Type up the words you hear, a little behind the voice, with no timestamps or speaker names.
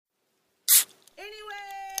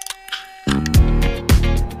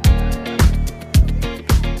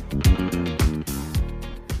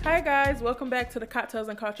Hi guys, welcome back to the Cocktails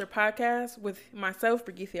and Culture podcast with myself,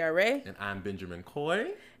 Brigitte Ray. And I'm Benjamin Coy.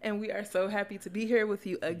 And we are so happy to be here with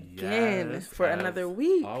you again for another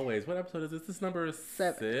week. Always. What episode is this? This is number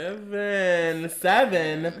 7.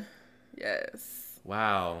 7. Yes.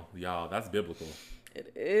 Wow. Y'all, that's biblical.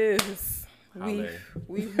 It is.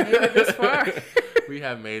 We've made it this far. We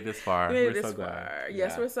have made this far. We're so glad.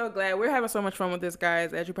 Yes, we're so glad. We're having so much fun with this,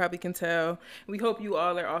 guys, as you probably can tell. We hope you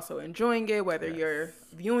all are also enjoying it, whether you're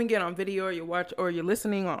viewing it on video or you're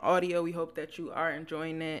listening on audio. We hope that you are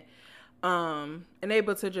enjoying it and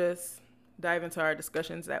able to just dive into our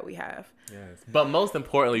discussions that we have. Yes. But most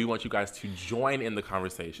importantly, we want you guys to join in the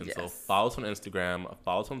conversation. Yes. So follow us on Instagram,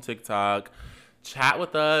 follow us on TikTok, chat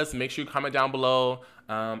with us, make sure you comment down below.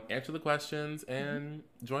 Answer the questions and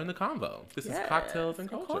join the convo. This is Cocktails and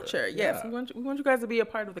Culture. Yes, we want you guys to be a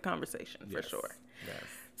part of the conversation for sure. Yes.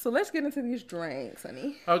 So let's get into these drinks,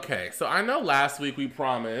 honey. Okay, so I know last week we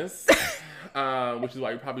promised, which is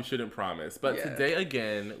why we probably shouldn't promise. But today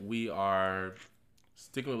again, we are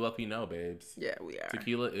sticking with what we know, babes. Yeah, we are.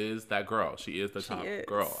 Tequila is that girl. She is the top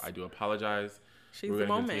girl. I do apologize. We're the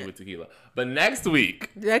moment. Continue with tequila. But next week,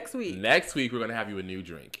 we're going to have you a new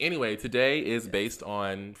drink. Anyway, today is based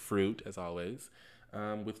on fruit, as always,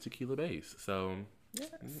 with tequila base. So,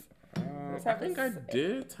 I think I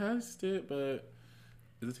did test it, but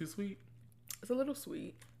is it too sweet? It's a little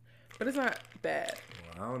sweet, but it's not bad.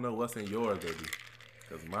 Well, I don't know what's in yours, baby,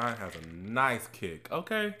 because mine has a nice kick.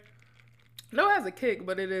 Okay. No, it has a kick,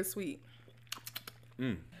 but it is sweet.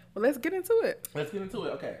 Well, let's get into it.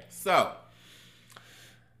 Okay. So,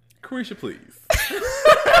 Carisha, please.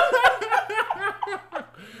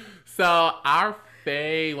 So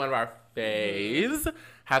one of our faves,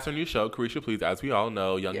 has her new show, Carisha Please, as we all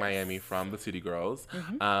know, Young Miami from the City Girls.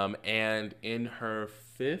 And in her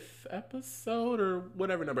 5th episode, or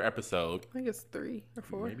whatever number episode. I think it's 3 or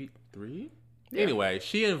 4. Maybe 3? Yeah. Anyway,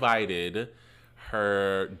 she invited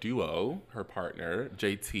her duo, her partner,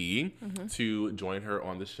 JT, to join her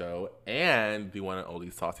on the show, and the one and only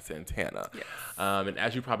Saucy Santana. Yes. And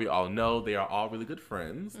as you probably all know, they are all really good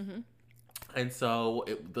friends. And so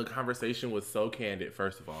the conversation was so candid,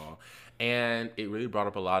 first of all, and it really brought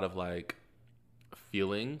up a lot of like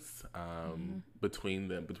feelings between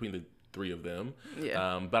the 3 of them.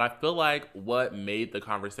 But I feel like what made the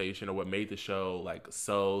conversation or what made the show like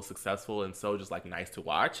so successful and so just like nice to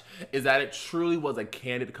watch is that it truly was a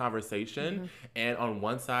candid conversation. And on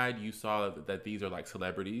one side you saw that these are like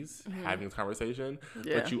celebrities having this conversation,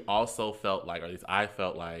 but you also felt like, or at least I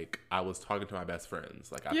felt like, I was talking to my best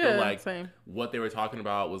friends. Like I feel like what they were talking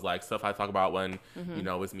about was like stuff I talk about when you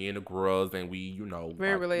know, it's me and the girls and we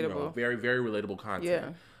very relatable, very, very relatable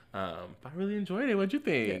content. I really enjoyed it. What'd you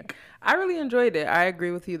think? I really enjoyed it. I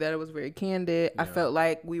agree with you that it was very candid. I felt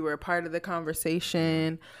like we were a part of the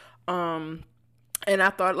conversation. And I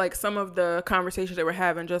thought like some of the conversations they were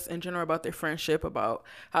having just in general about their friendship, about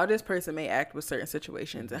how this person may act with certain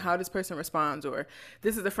situations and how this person responds, or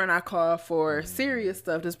this is the friend I call for serious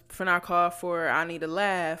stuff. This friend I call for I need a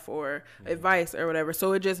laugh or advice or whatever.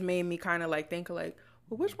 So it just made me kind of like think like,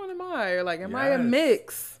 well, which one am I? Or like, am I a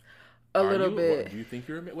mix? A little bit. What do you think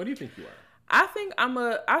you're? What do you think you are? I think I'm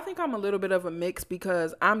a little bit of a mix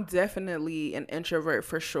because I'm definitely an introvert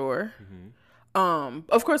for sure.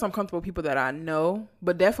 Of course I'm comfortable with people that I know,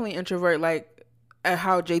 but definitely introvert, like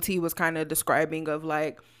how JT was kind of describing of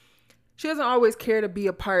like, she doesn't always care to be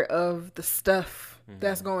a part of the stuff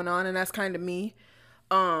that's going on, and that's kind of me.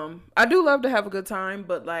 I do love to have a good time,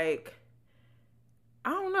 but like, I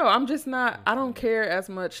don't know. I'm just not, I don't care as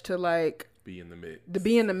much to like, be in the mix. To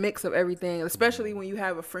be in the mix of everything, especially when you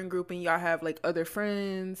have a friend group and y'all have like other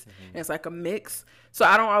friends and it's like a mix. So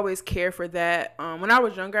I don't always care for that. When I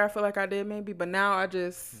was younger, I feel like I did maybe, but now I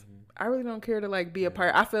really don't care to like be a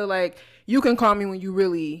part. I feel like you can call me when you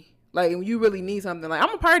really need something. Like,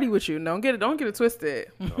 I'm a party with you. Don't get it twisted.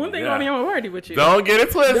 One thing only, I'm a party with you. Don't get it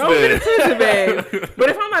twisted, babe. But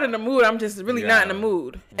if I'm not in the mood, I'm just really not in the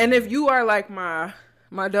mood. And if you are like my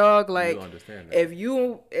dog, like, if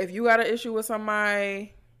you got an issue with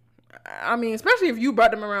somebody, I mean, especially if you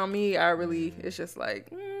brought them around me, it's just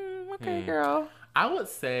like, okay, girl. I would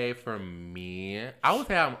say for me,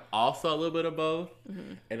 I'm also a little bit of both.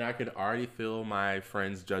 And I could already feel my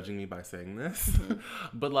friends judging me by saying this.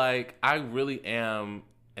 But like, I really am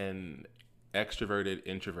an extroverted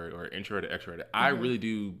introvert or introverted extroverted. I really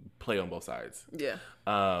do play on both sides. Yeah.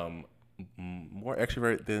 More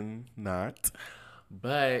extrovert than not.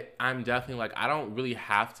 But I'm definitely like, I don't really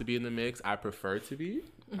have to be in the mix. I prefer to be.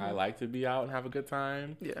 I like to be out and have a good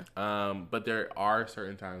time. Yeah. But there are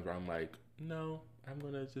certain times where I'm like, no, I'm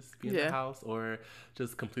going to just be in the house or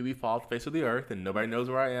just completely fall off the face of the earth and nobody knows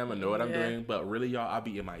where I am and know what I'm doing. But really, y'all, I'll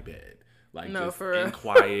be in my bed. Like, just in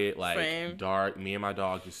quiet, like, dark, me and my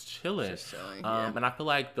dog just chilling. And I feel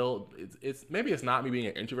like, though, it's maybe it's not me being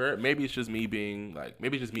an introvert. Maybe it's just me being, like,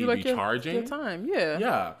 maybe it's just me recharging. Your time, yeah.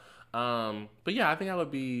 Yeah. But, yeah, I think I would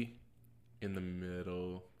be in the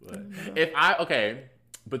middle. But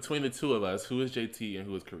between the two of us, who is JT and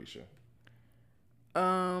who is Carisha?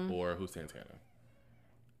 Or who's Santana?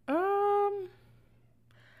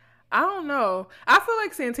 I don't know. I feel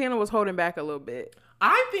like Santana was holding back a little bit.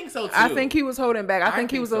 I think so too. I think he was holding back. I think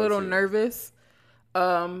he was a little nervous.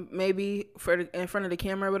 Maybe in front of the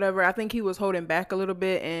camera or whatever. I think he was holding back a little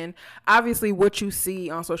bit, and obviously what you see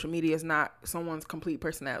on social media is not someone's complete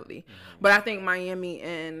personality. But I think Miami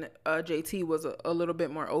and JT was a little bit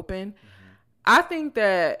more open. I think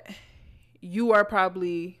that you are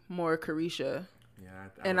probably more Carisha. Yeah,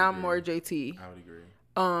 and I'm more JT. I would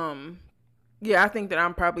agree. Yeah, I think that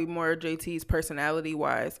I'm probably more JT's personality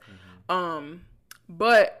wise.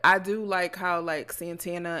 But I do like how like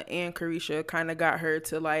Santana and Carisha kind of got her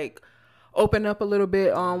to like open up a little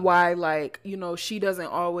bit on why, like, you know, she doesn't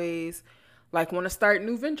always like want to start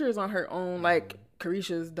new ventures on her own. Like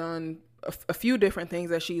Carisha's done a few different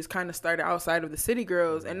things that she's kind of started outside of the City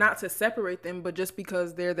Girls, and not to separate them, but just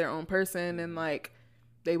because they're their own person and like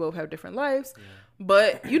they both have different lives.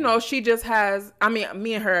 But, you know, she just has, I mean,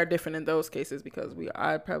 me and her are different in those cases because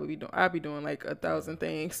I'd be doing like 1,000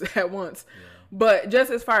 things at once. But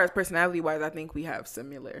just as far as personality wise, I think we have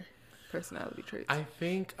similar personality traits. I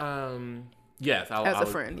think, yes, I'll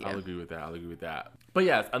agree with that. But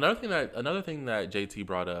yes, another thing that JT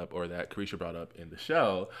brought up, or that Carisha brought up in the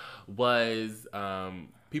show, was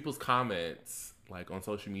people's comments, like on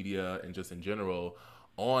social media and just in general,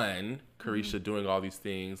 on Carisha doing all these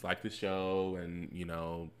things like the show and, you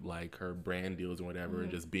know, like her brand deals and whatever,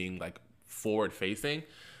 and just being like forward facing,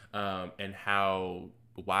 and asking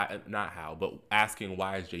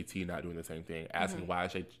why is JT not doing the same thing, asking why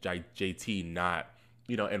is JT not,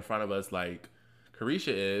 you know, in front of us like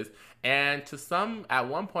Carisha is. And to some, at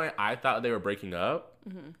one point I thought they were breaking up,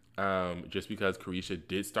 just because Carisha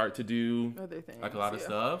did start to do other things, like a lot of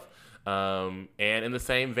stuff. And in the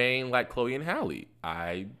same vein, like Chloe and Halle,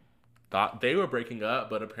 I thought they were breaking up,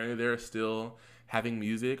 but apparently they're still having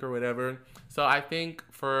music or whatever. So I think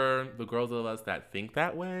for the girls of us that think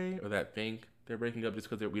that way, or that think they're breaking up just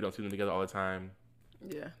because we don't see them together all the time,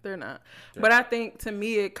 yeah, they're not. But I think to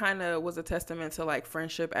me it kind of was a testament to like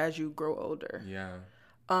friendship as you grow older. Yeah.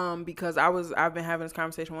 Because I've been having this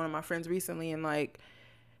conversation with one of my friends recently, and like,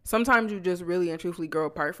 sometimes you just really and truthfully grow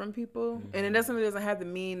apart from people. And it doesn't have to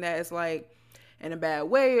mean that it's like in a bad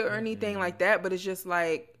way or anything like that, but it's just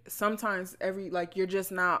like sometimes you're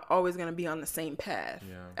just not always going to be on the same path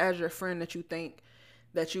as your friend that you think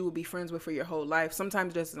that you will be friends with for your whole life.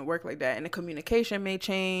 Sometimes it just doesn't work like that, and the communication may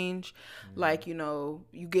change. Like, you know,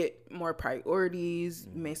 you get more priorities,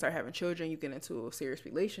 you may start having children, you get into a serious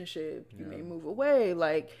relationship, you may move away.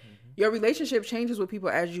 Like, your relationship changes with people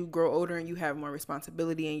as you grow older and you have more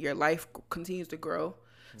responsibility and your life continues to grow.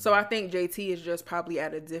 So I think JT is just probably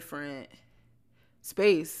at a different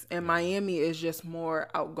space, and Miami is just more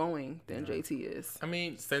outgoing than JT is. I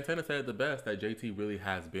mean, Santana said it the best, that JT really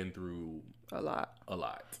has been through a lot.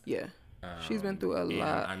 Yeah. She's been through a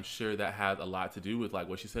lot. I'm sure that has a lot to do with like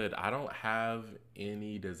what she said. I don't have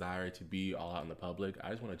any desire to be all out in the public. I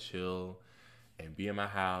just want to chill and be in my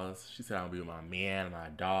house. She said I want to be with my man, my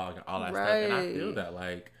dog, and all that stuff. And I feel that,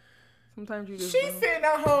 like, sometimes you just she's sitting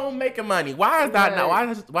at home making money. Why is that not? Why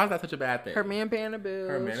is that such a bad thing? Her man paying the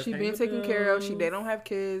bills. She being taken care of. They don't have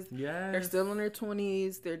kids. Yes. They're still in their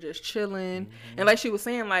 20s. They're just chilling. And like she was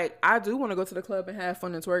saying, like, I do want to go to the club and have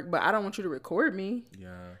fun and twerk, but I don't want you to record me. Yeah.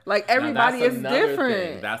 Like, everybody is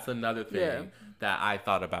different. That's another thing that I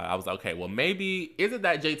thought about. I was like, okay, well, maybe, is it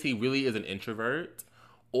that JT really is an introvert?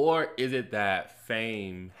 Or is it that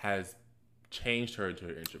fame has changed her into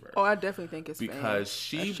an introvert? Oh, I definitely think it's because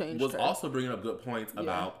she was also bringing up good points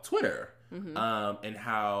about Twitter, and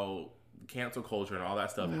how cancel culture and all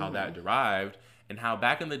that stuff, how that derived, and how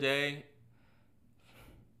back in the day,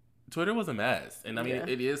 Twitter was a mess. And I mean,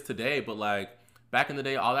 it is today, but like back in the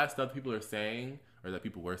day, all that stuff people are saying, or that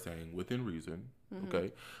people were saying within reason,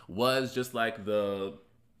 okay, was just like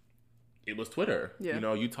it was Twitter. Yeah. You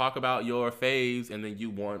know, you talk about your faves and then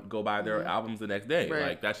you go buy their albums the next day. Right.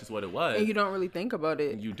 Like, that's just what it was. And you don't really think about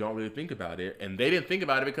it. And they didn't think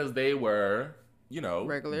about it because they were, you know,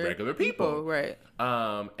 regular people. Right.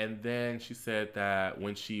 And then she said that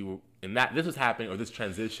when she and that this was happening, or this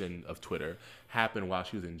transition of Twitter happened while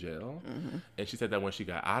she was in jail. And she said that when she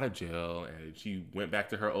got out of jail and she went back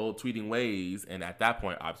to her old tweeting ways, and at that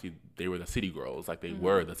point, obviously, they were the city girls, like they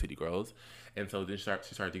were the city girls. And so then she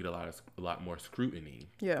started to get a lot more scrutiny.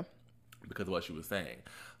 Yeah. Because of what she was saying.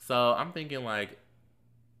 So I'm thinking, like,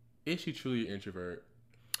 is she truly an introvert?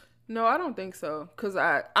 No, I don't think so. Because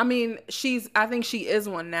I think she is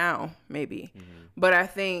one now, maybe. But I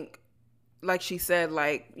think, like she said,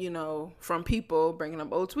 like, you know, from people bringing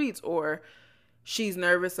up old tweets, or she's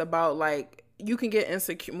nervous about, like, you can get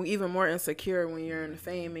insecure, even more insecure when you're in the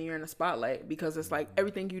fame and you're in the spotlight, because it's like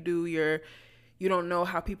everything you do, you don't know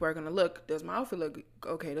how people are going to look. Does my outfit look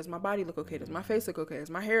okay? Does my body look okay? Does my face look okay? Is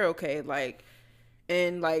my hair okay? Like,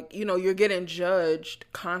 and like, you know, you're getting judged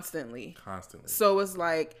constantly. So it's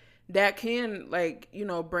like, that can, like, you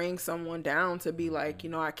know, bring someone down to be like, you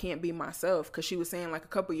know, I can't be myself. Cause she was saying, like, a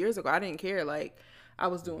couple years ago, I didn't care. Like, I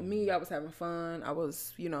was doing me, I was having fun, I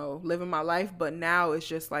was, you know, living my life. But now it's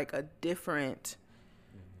just like a different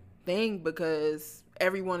thing, because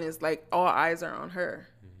everyone is like, all eyes are on her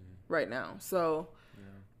right now. So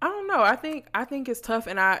I don't know. I think it's tough,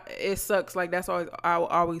 and it sucks. Like, that's always, I will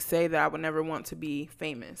always say that I would never want to be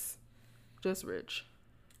famous, just rich,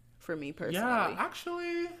 for me personally. Yeah,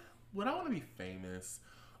 actually, would I want to be famous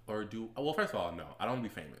or well, first of all, no, I don't want to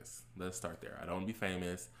be famous. Let's start there. I don't want to be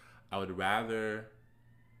famous. I would rather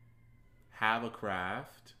have a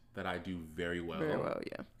craft that I do very well. Very well,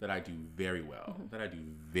 yeah. That I do very well. That I do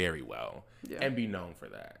very well. Yeah. And be known for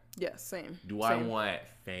that. Yeah, same. I want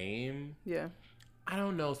fame? Yeah. I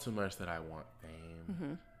don't know so much that I want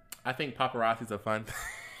fame. I think paparazzi's a fun thing.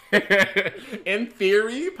 In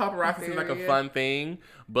theory, paparazzi seems like a fun thing,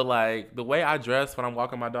 but like the way I dress when I'm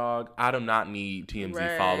walking my dog, I do not need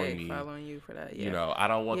TMZ following you for that. Yeah. You know, I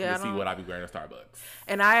don't want them to see what I be wearing at Starbucks.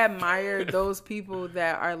 And I admire those people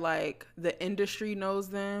that are like, the industry knows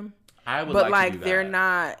them, but like they're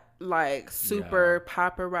not like super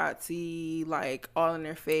paparazzi, like all in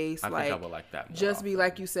their face. I think I would like that more just often. Be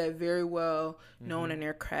like you said, very well known in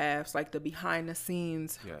their crafts, like the behind the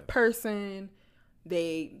scenes person.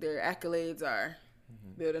 Their accolades are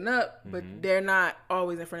building up, but they're not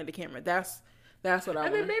always in front of the camera. That's what I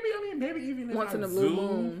want. And then maybe even if once in a blue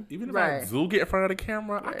moon, even if I do get in front of the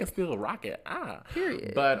camera, I can still rock it.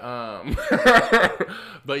 Period. But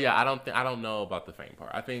but yeah, I don't know about the fame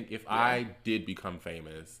part. I think if I did become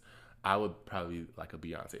famous, I would probably like a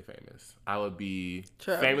Beyonce famous. I would be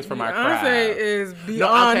famous for my craft. Beyonce is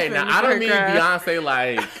beyond famous. Now I don't mean Beyonce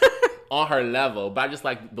like on her level, but I just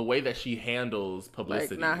like the way that she handles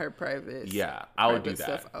publicity. Like, not her private. Yeah, I would do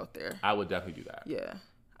that. Stuff out there. I would definitely do that. Yeah,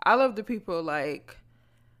 I love the people like,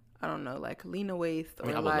 I don't know, like Lena Waithe. I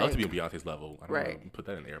would love to be on Beyonce's level. I don't want to put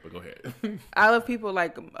that in the air, but go ahead. I love people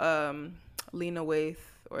like Lena Waithe,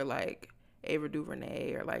 or like Ava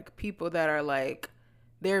DuVernay, or like people that are like,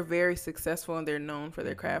 they're very successful and they're known for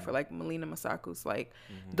their craft, or like Melina Masakus. Like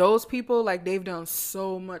those people, like they've done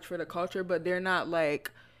so much for the culture, but they're not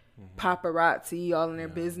like paparazzi all in their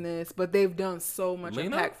business, but they've done so much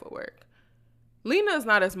impactful work. Lena is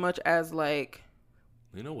not as much as like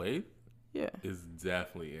Lena Waithe. Yeah, is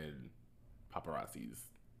definitely in paparazzi's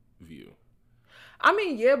view. I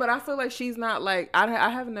mean, yeah, but I feel like she's not like, I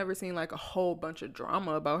have never seen like a whole bunch of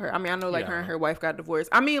drama about her. I mean, I know like her and her wife got divorced.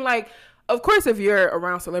 I mean, like, of course, if you're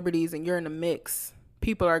around celebrities and you're in the mix,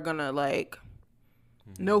 people are gonna like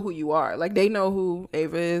know who you are. Like, they know who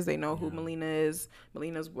Ava is. They know who Melina is.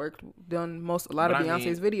 Melina's done a lot of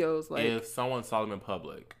Beyonce's videos. Like, if someone saw them in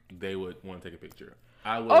public, they would want to take a picture.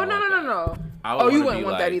 No. You wouldn't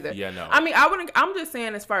want that either. Yeah, no. I mean, I wouldn't. I'm just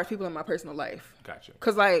saying, as far as people in my personal life. Gotcha.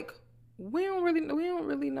 Because like, we don't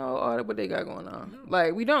really know all what they got going on. No.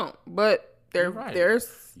 Like, we don't. But they're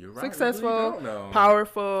successful, really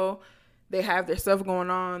powerful. They have their stuff going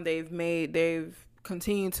on. They've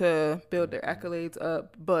continued to build their accolades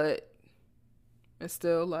up, but it's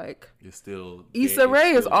still like, Issa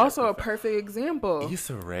Rae is also a perfect example.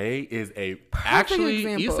 Issa Rae is a perfect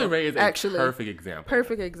example.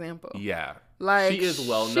 Perfect example. Yeah. Like, she is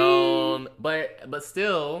well known, but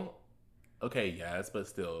still, okay, yes, but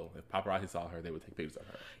still, if paparazzi saw her, they would take pictures of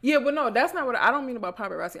her. Yeah, but no, that's not what I don't mean about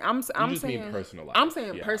paparazzi. I'm saying personal life. I'm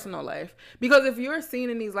saying personal life, because if you're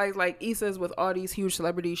seen in these lights, like Issa's with all these huge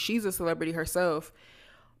celebrities, she's a celebrity herself,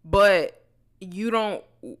 but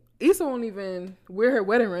Issa won't even wear her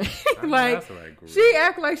wedding ring. Like, she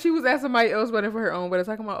act like she was at somebody else's wedding for her own wedding,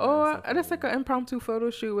 talking about, I just like an impromptu photo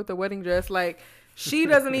shoot with a wedding dress. Like, she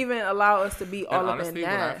doesn't even allow us to be all up in that. When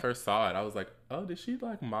I first saw it, I was like, oh, did she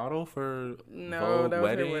like model for Vogue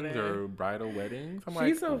weddings or bridal weddings? I'm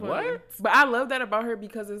like, so what? But I love that about her,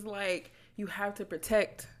 because it's like, you have to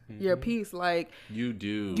protect your piece. Like, you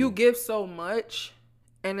do. You give so much,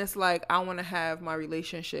 and it's like, I want to have my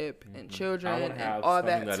relationship and children and all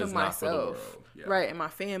that to myself. Yeah. Right, and my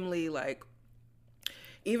family, like,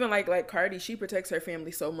 even like Cardi, she protects her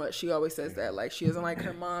family so much. She always says that, like, she doesn't like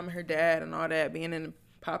her mom, her dad, and all that, being in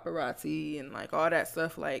paparazzi and like all that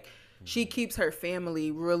stuff. Like, she keeps her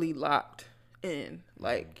family really locked in,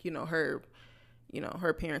 like,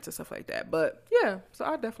 her parents and stuff like that. But yeah, so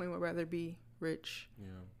I definitely would rather be rich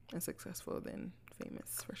and successful than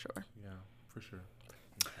famous, for sure. Yeah, for sure.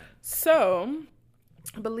 Okay. So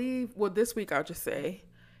I believe, this week I'll just say,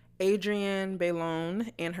 Adrienne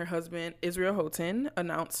Bailon and her husband Israel Houghton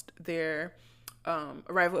announced their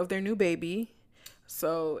arrival of their new baby.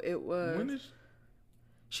 So it was. When is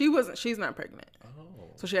she's not pregnant.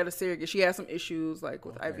 Oh. So she had she had some issues like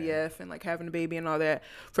with IVF and like having a baby and all that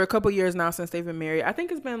for a couple years now since they've been married. I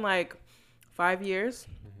think it's been like 5 years.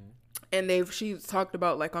 And she's talked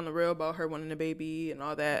about like on the real about her wanting a baby and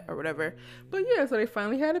all that or whatever. But yeah, so they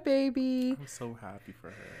finally had a baby. I'm so happy for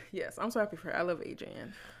her. Yes, I'm so happy for her. I love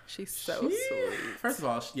Adrienne. She's so sweet. First of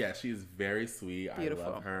all, she is very sweet. Beautiful. I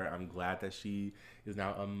love her. I'm glad that she is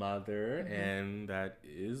now a mother and that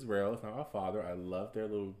Israel is now a father. I love their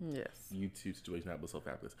little YouTube situation. That was so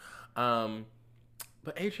fabulous.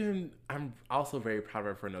 But Adrienne, I'm also very proud of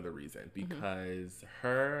her for another reason, because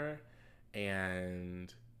her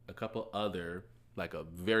and a couple other, like a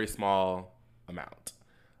very small amount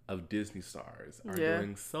of Disney stars are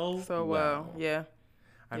doing so well. Yeah.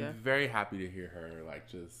 I'm very happy to hear her like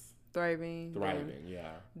just thriving,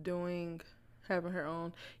 having her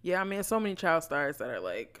own. Yeah, I mean, so many child stars that are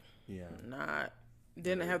like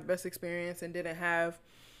didn't have the best experience and didn't have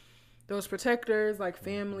those protectors, like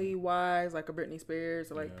family wise, like a Britney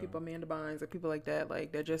Spears or like people, Amanda Bynes, like people like that,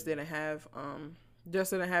 like that just didn't have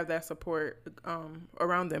that support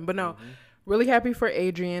around them. But no, really happy for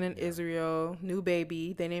Adrienne and Israel. New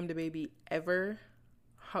baby. They named the baby Ever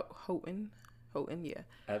Houghton. Yeah.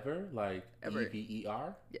 Ever? Like Ever.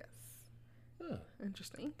 Ever? Yes. Huh.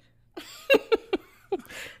 Interesting.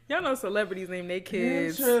 Y'all know celebrities name their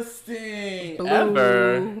kids. Interesting. Blue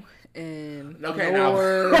Ever. And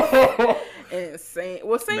North. And Saint.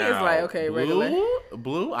 Well, Saint is like, okay, regular.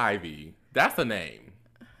 Blue Ivy. That's a name.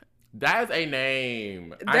 That is a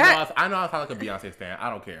name. I know I sound like a Beyonce stan. I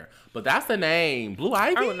don't care. But that's the name. Blue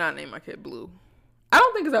Ivy? I would not name my kid Blue. I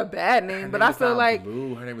don't think it's a bad name, but I feel like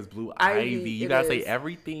Blue. Her name is Blue Ivy. You gotta say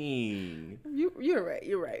everything. You're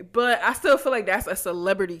right. But I still feel like that's a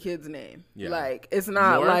celebrity kid's name. Yeah. Like, it's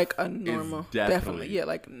not North like a normal. Definitely. Yeah,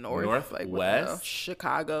 like Northwest, like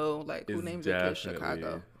Chicago. Like, who names their kid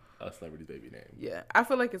Chicago? A celebrity baby name. Yeah, I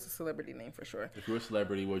feel like it's a celebrity name for sure. If you're a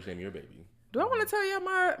celebrity, what would you name your baby? Do I want to tell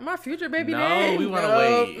y'all my future baby No, name? we want to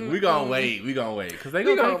wait. Mm-mm. We gonna wait. Because they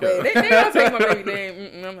gonna take it. They gonna take my baby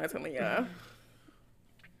name. I'm not telling y'all.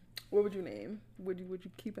 What would you name? Would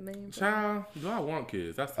you keep a name? Child, do I want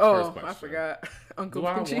kids? That's the first question. I forgot. Uncle do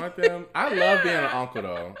Benji. I want them? I love being an uncle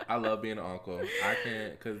though. I love being an uncle. I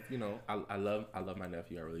can't, because I love my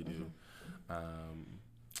nephew. I really do.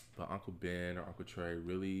 But Uncle Ben or Uncle Trey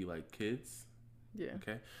really like kids. Yeah.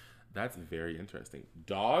 Okay. That's very interesting.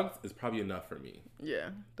 Dogs is probably enough for me.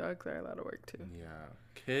 Yeah. Dogs are a lot of work too. Yeah.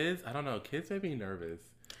 Kids, I don't know. Kids make me nervous.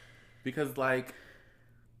 Because like,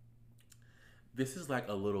 this is like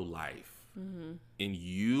a little life. And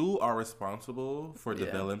you are responsible for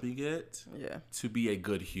developing it to be a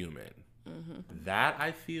good human. That,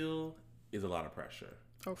 I feel, is a lot of pressure.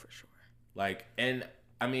 Oh, for sure. Like, and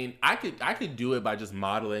I mean, I could do it by just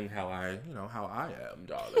modeling how I am,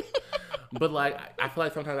 darling. But like, I feel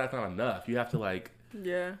like sometimes that's not enough. You have to like.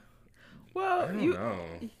 Yeah. Well,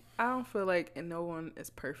 I don't feel like no one is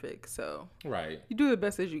perfect, so you do the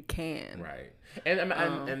best as you can. Right.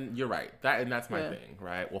 And you're right. That's my thing,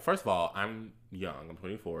 right? Well, first of all, I'm young. I'm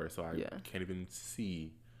 24, so I can't even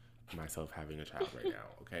see myself having a child right now.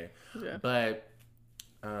 Okay. Yeah. But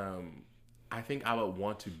I think I would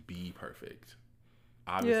want to be perfect.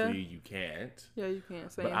 Obviously, you can't. Yeah, you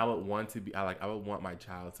can't. Same. But I would want to be. I would want my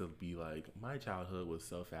child to be like, my childhood was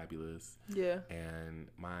so fabulous. Yeah. And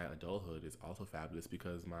my adulthood is also fabulous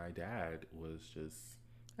because my dad was just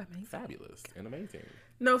fabulous and amazing.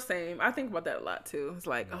 No, same. I think about that a lot too. It's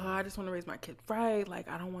like, I just want to raise my kid right. Like,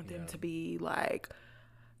 I don't want them to be like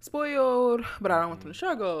spoiled, but I don't want them to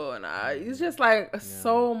struggle. And it's just like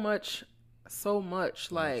so much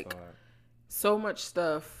like so much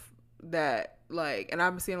stuff that. Like, and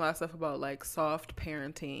I've been seeing a lot of stuff about like soft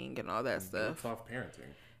parenting and all that stuff. Soft parenting.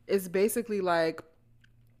 It's basically like,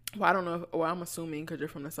 well, I don't know. Well, I'm assuming because you're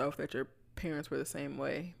from the South that your parents were the same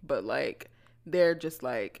way, but like they're just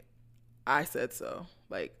like, I said so.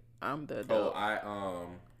 Like, I'm the adult.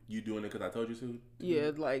 You doing it because I told you to?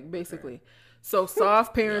 Yeah, like basically. Okay. So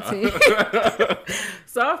soft parenting,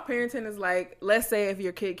 soft parenting is like, let's say if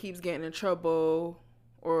your kid keeps getting in trouble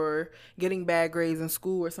or getting bad grades in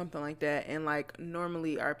school or something like that, and like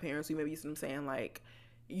normally our parents, we maybe used to them saying like,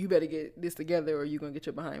 you better get this together or you're gonna get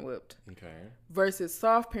your behind whipped. Okay. Versus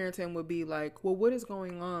soft parenting would be like, well, what is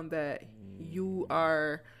going on that you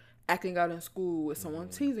are acting out in school? Is someone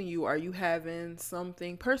teasing you? Are you having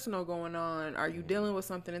something personal going on? Are you dealing with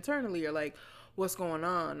something internally, or like what's going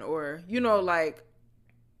on? Or, you know, like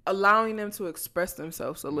allowing them to express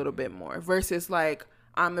themselves a little bit more versus like,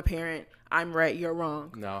 I'm the parent, I'm right, you're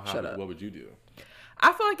wrong. Now, what would you do?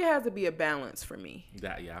 I feel like it has to be a balance for me.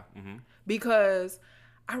 Because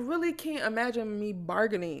I really can't imagine me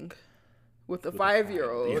bargaining with a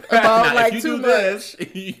 5-year-old about now, like if you too do much.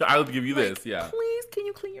 This, I'll give you like, this. Yeah. Please, can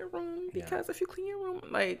you clean your room? Because if you clean your room,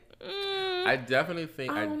 like, I definitely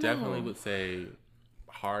would say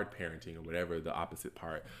hard parenting or whatever the opposite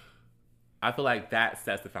part. I feel like that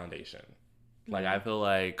sets the foundation. Like, I feel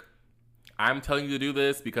like I'm telling you to do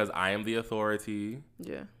this because I am the authority.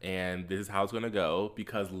 Yeah. And this is how it's going to go,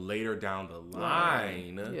 because later down the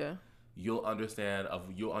line, you'll understand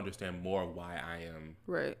more why I am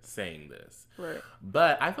saying this. Right.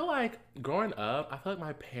 But I feel like growing up, I feel like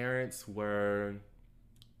my parents were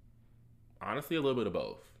honestly a little bit of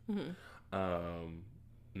both.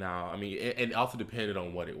 Now, I mean, it also depended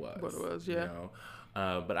on what it was. You know?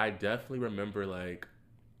 But I definitely remember like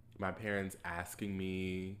my parents asking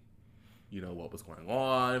me, you know, what was going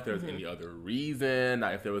on, if there was any other reason.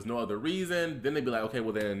 Now, if there was no other reason, then they'd be like, okay,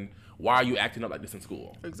 well then, why are you acting up like this in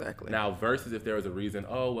school? Exactly. Now, versus if there was a reason,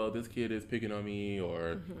 oh, well, this kid is picking on me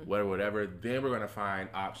or whatever, then we're going to find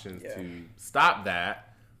options to stop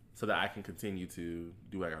that so that I can continue to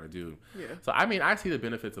do what I got to do. Yeah. So, I mean, I see the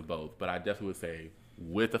benefits of both, but I definitely would say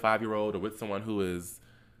with a 5-year-old or with someone who is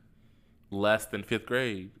less than 5th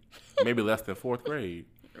grade, maybe less than 4th grade.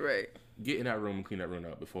 Right. Get in that room and clean that room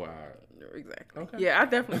up before I... Exactly. Okay. Yeah, I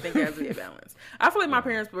definitely think it has to be a balance. I feel like my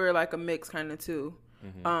parents were like a mix kind of too.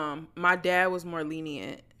 My dad was more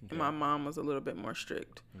lenient and my mom was a little bit more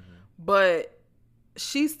strict. But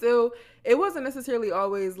she still... It wasn't necessarily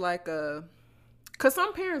always like a... Because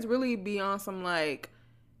some parents really be on some like,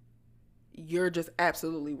 you're just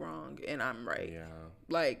absolutely wrong and I'm right. Yeah.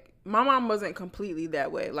 Like, my mom wasn't completely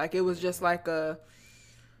that way. Like, it was just like a...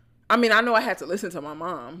 I mean, I know I had to listen to my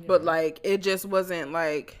mom, but like, it just wasn't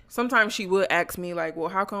like, sometimes she would ask me like, well,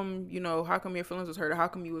 how come your feelings was hurt? Or how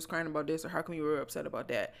come you was crying about this? Or how come you were upset about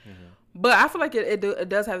that? But I feel like it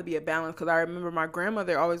does have to be a balance. Cause I remember my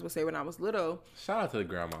grandmother always would say when I was little, shout out to the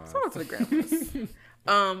grandmas. Shout out to the grandmas.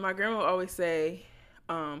 My grandma would always say,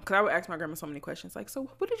 cause I would ask my grandma so many questions. Like, so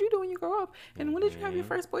what did you do when you grow up? And when did you have your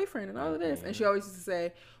first boboyfriend and all of this? And she always used to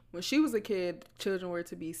say, when she was a kid, children were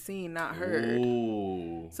to be seen, not heard.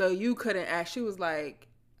 Ooh. So you couldn't ask. She was like,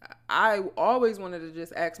 I always wanted to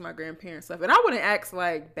just ask my grandparents stuff. And I wouldn't ask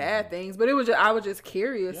like bad things, but it was just, I was just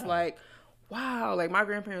curious. Like, wow, like my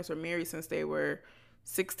grandparents were married since they were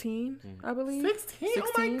 16, I believe. 16?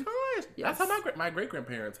 Oh my gosh. Yes. That's how my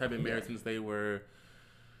great-grandparents have been married since they were...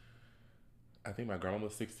 I think my grandma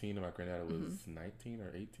was 16 and my granddad was 19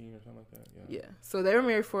 or 18 or something like that. Yeah. So they were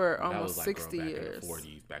married for almost 60 years. Back in the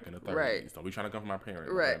 40s, back in the 30s. Right. Don't be trying to come from my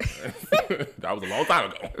parents. Right. That was a long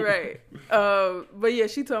time ago. Right. But yeah,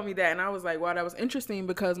 she told me that and I was like, wow, that was interesting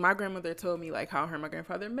because my grandmother told me like how her and my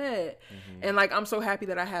grandfather met. And like, I'm so happy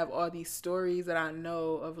that I have all these stories that I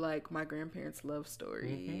know of like my grandparents' love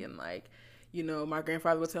story and like, you know, my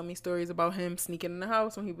grandfather would tell me stories about him sneaking in the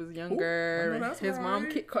house when he was younger, and his mom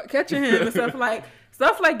catching him and stuff like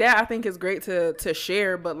that. I think is great to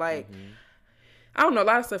share, but like, I don't know, a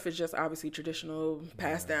lot of stuff is just obviously traditional,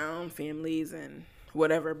 passed down, families and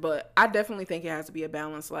whatever. But I definitely think it has to be a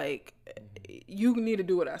balance. Like, you need to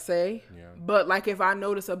do what I say, but like if I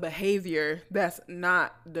notice a behavior that's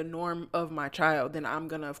not the norm of my child, then I'm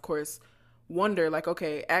gonna, of course, wonder like,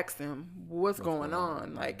 okay, ask them what's going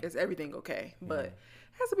on, like is everything okay? But it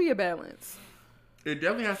has to be a balance. It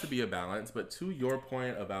definitely has to be a balance, but to your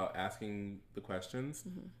point about asking the questions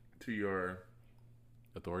to your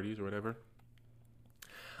authorities or whatever,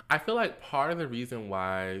 I feel like part of the reason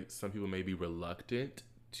why some people may be reluctant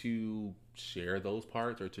to share those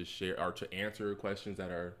parts or to answer questions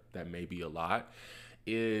that may be a lot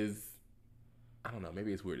is, I don't know,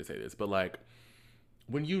 maybe it's weird to say this, but like,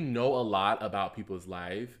 when you know a lot about people's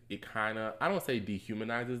life, it kind of, I don't say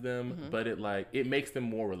dehumanizes them, but it makes them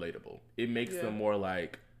more relatable. It makes them more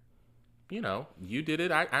like, you know, you did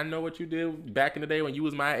it. I know what you did back in the day when you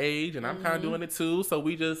was my age, and I'm kind of doing it too. So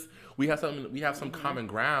we have some common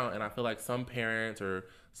ground. And I feel like some parents or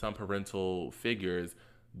some parental figures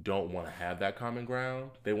don't want to have that common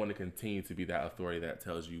ground. They want to continue to be that authority that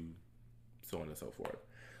tells you so on and so forth.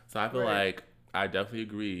 So I feel like I definitely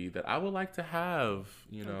agree that I would like to have,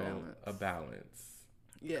 a balance.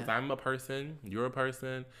 Yeah. Because I'm a person, you're a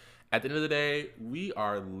person. At the end of the day, we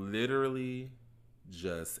are literally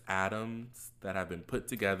just atoms that have been put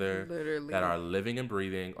together, that are living and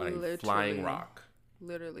breathing on a flying rock.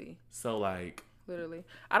 Literally. So like. Literally.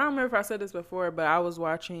 I don't remember if I said this before, but I was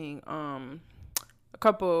watching a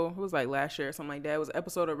couple, it was like last year or something like that. It was an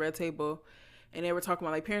episode of Red Table, and they were talking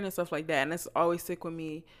about like parenting and stuff like that. And that's always stick with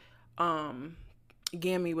me.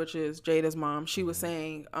 Gammy, which is Jada's mom, she was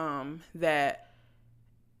saying that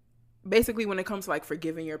basically when it comes to like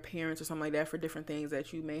forgiving your parents or something like that for different things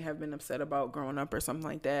that you may have been upset about growing up or something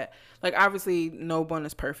like that, like obviously no one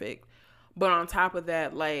is perfect, but on top of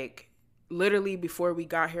that, like literally before we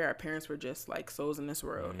got here, our parents were just like souls in this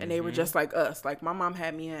world, and they were just like us. Like my mom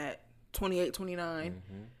had me at 28, 29,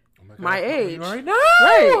 my age right now,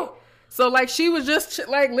 right? So like she was just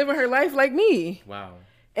like living her life like me. Wow.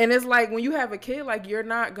 And it's like when you have a kid, like you're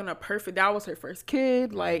not gonna that was her first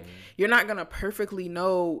kid. Like you're not gonna perfectly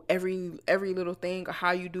know every little thing or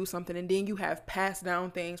how you do something. And then you have passed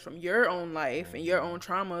down things from your own life and your own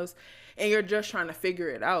traumas, and you're just trying to figure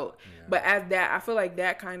it out. Yeah. But as that, I feel like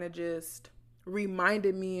that kind of just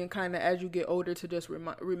reminded me, and kind of as you get older, to just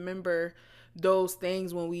remember those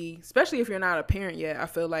things when especially if you're not a parent yet. I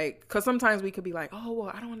feel like, because sometimes we could be like, oh,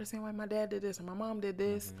 well, I don't understand why my dad did this or my mom did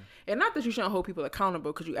this. And not that you shouldn't hold people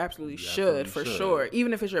accountable, because you absolutely should, for sure,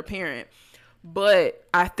 even if it's your parent. But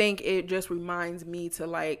I think it just reminds me to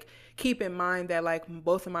like keep in mind that like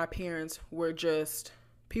both of my parents were just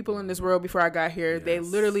people in this world before I got here. Yes. They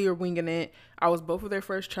literally are winging it. I was both of their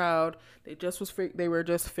first child. They were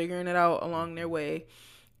just figuring it out along their way.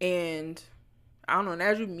 And I don't know, and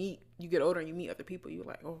as you get older and you meet other people, you're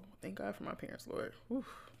like, oh, thank God for my parents, Lord. Oof,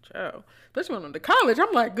 child. Especially when I'm to college,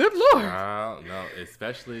 I'm like, good Lord. No,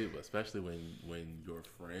 especially when your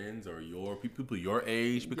friends or your people your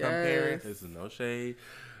age become parents. This is no shade,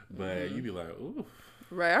 but you be like, ooh.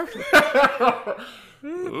 Right.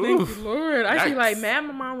 Thank you, Lord. I be like, man,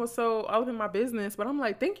 my mom was so all up in my business, but I'm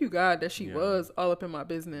like, thank you, God, that she was all up in my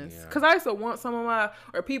business. Because I used to want some of my,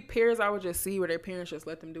 or peers I would just see where their parents just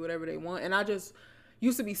let them do whatever they want. And I just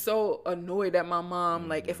used to be so annoyed at my mom.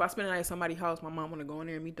 Like, if I spend a night at somebody's house, my mom want to go in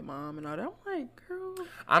there and meet the mom and all that. I'm like, girl.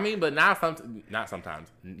 I mean, but not sometimes.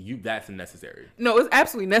 That's necessary. No, it's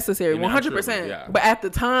absolutely necessary, 100%. Yeah. But at the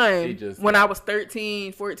time, when I was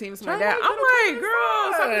 13, 14, something like that, I'm like,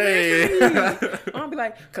 girl, something I'm going to be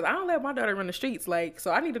like, because I don't let my daughter run the streets. Like, so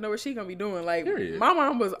I need to know what she going to be doing. Like, my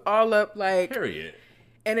mom was all up, like. Period.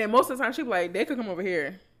 And then most of the time, she'd be like, they could come over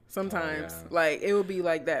here. Sometimes, like, it would be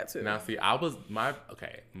like that too. Now, see, I was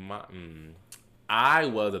I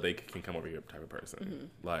was a they can come over here type of person,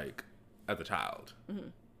 like as a child.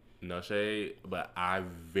 No shade, but I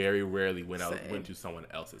very rarely went to someone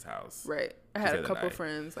else's house. Right, I had a couple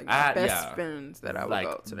friends, like my best friends, that I would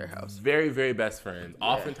go to their house. Very, very best friends.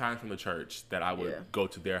 Oftentimes from the church that I would go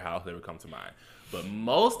to their house. They would come to mine, but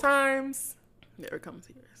most times they would come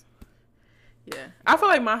to yours. Yeah, I feel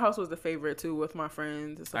like my house was the favorite too, with my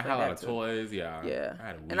friends and stuff. I had a lot of toys. Yeah.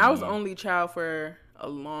 And I was only child for a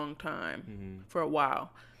long time, for a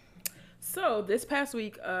while. So this past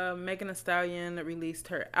week, Megan Thee Stallion released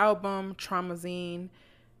her album Traumazine.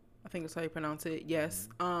 I think that's how you pronounce it. Yes.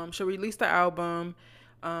 She released the album,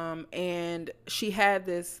 and she had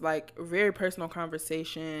this like very personal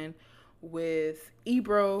conversation with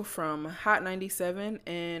Ebro from Hot 97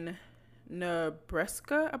 and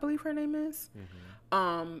Nebraska, I believe her name is.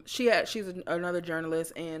 She's another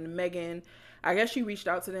journalist, and Megan, I guess she reached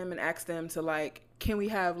out to them and asked them to like, can we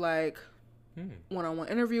have like one-on-one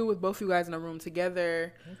interview with both you guys in a room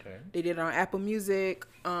together? Okay. They did it on Apple Music,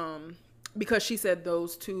 because she said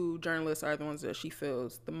those two journalists are the ones that she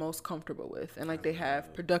feels the most comfortable with, and like they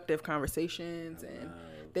have productive conversations, and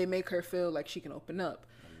they make her feel like she can open up.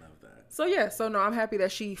 So I'm happy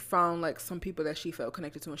that she found like some people that she felt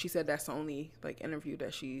connected to, and she said that's the only like interview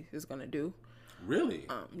that she is gonna do. Really?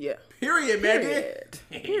 Yeah. Period, Megan.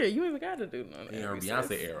 Period. You ain't got to do nothing. In her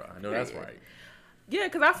Beyonce era, I know that's right. Yeah,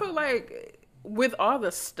 because I feel like with all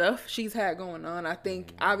the stuff she's had going on, I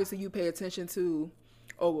think obviously you pay attention to,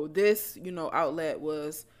 this outlet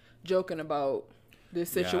was joking about the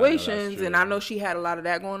situations, and I know she had a lot of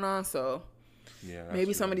that going on, so. Yeah,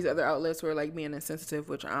 maybe some of these other outlets were like being insensitive,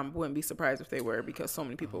 which I wouldn't be surprised if they were, because so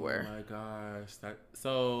many people were. Oh my gosh!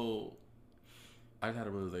 So I just had a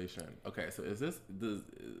realization. Okay, so is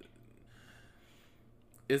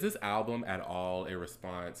this album at all a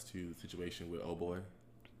response to the situation with Oh Boy?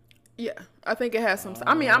 Yeah, I think it has some.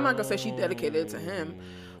 I mean, I'm not gonna say she dedicated it to him,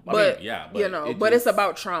 I but, mean, yeah, you know, but it's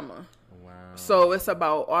about trauma. Wow. So it's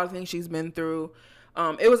about all the things she's been through.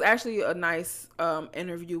 It was actually a nice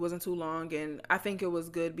interview. It wasn't too long, and I think it was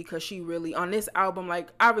good because she really on this album. Like,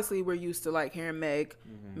 obviously, we're used to like hearing Meg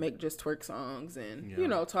make just twerk songs and you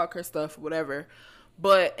know, talk her stuff, whatever.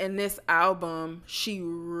 But in this album, she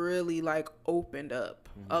really like opened up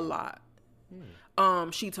a lot.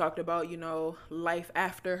 She talked about, you know, life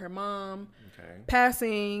after her mom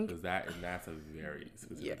passing. Because that's a very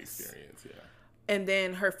specific experience, yeah. And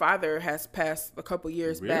then her father has passed a couple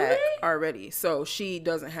years back already. So she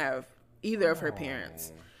doesn't have either of her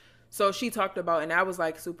parents. So she talked about, and I was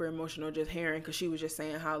like super emotional just hearing, because she was just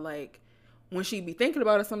saying how like when she be thinking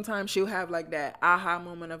about it sometimes, she'll have like that aha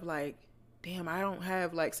moment of like, damn, I don't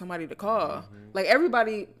have like somebody to call. Like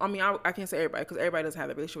everybody, I mean, I can't say everybody because everybody doesn't have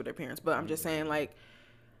that relationship with their parents, but I'm just saying like,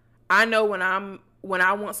 I know when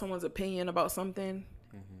I want someone's opinion about something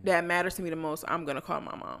that matters to me the most, I'm going to call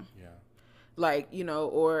my mom. Yeah. Like, you know,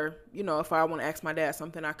 or, you know, if I want to ask my dad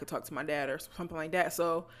something, I could talk to my dad or something like that.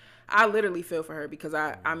 So I literally feel for her because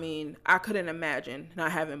I mean, I couldn't imagine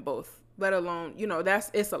not having both, let alone, you know,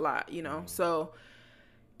 it's a lot, you know? So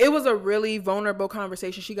it was a really vulnerable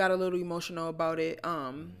conversation. She got a little emotional about it.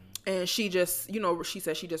 And she just, you know, she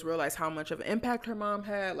said she just realized how much of an impact her mom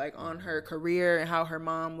had, like, on her career, and how her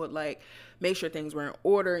mom would, like, make sure things were in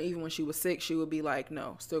order. Even when she was sick, she would be like,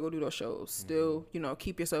 no, still go do those shows. Still, you know,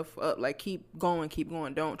 keep yourself up. Like, keep going.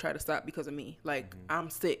 Don't try to stop because of me. Like,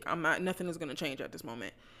 I'm sick. I'm not, nothing is going to change at this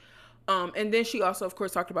moment. And then she also, of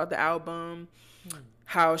course, talked about the album,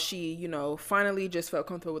 how she, you know, finally just felt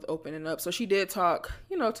comfortable with opening up. So she did talk,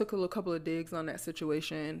 you know, took a couple of digs on that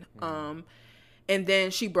situation. And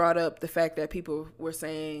then she brought up the fact that people were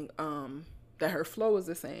saying that her flow is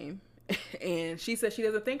the same. And she said she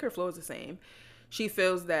doesn't think her flow is the same. She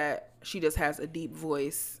feels that she just has a deep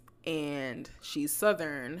voice, and she's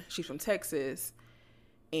Southern. She's from Texas,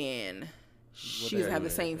 and she doesn't have the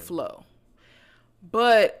same flow.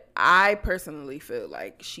 But I personally feel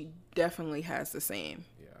like she definitely has the same.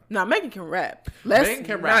 Yeah. Now, Megan can rap. Megan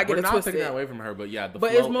can rap. We're not taking that away from her, but yeah, the flow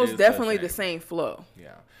it's most definitely the same flow.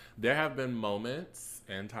 Yeah. There have been moments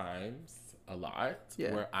and times, a lot,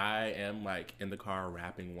 where I am like in the car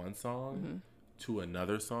rapping one song to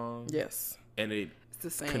another song. Yes. And it's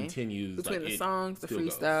the same. Continues. Between the songs, the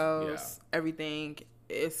freestyles, everything,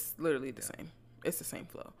 it's literally the same. It's the same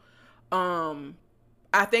flow.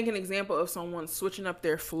 I think an example of someone switching up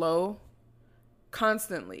their flow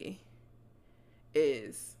constantly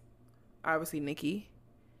is obviously Nicki,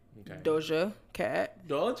 Doja Cat.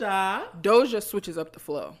 Doja switches up the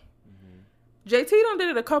flow. JT done did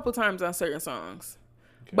it a couple times on certain songs.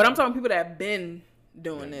 But I'm talking people that have been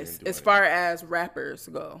doing this as far as rappers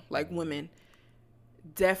go, like women.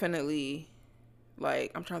 Definitely,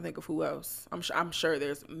 like, I'm trying to think of who else. I'm sure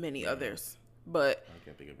there's many others, but I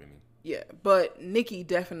can't think of any. Yeah, but Nicki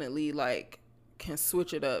definitely like can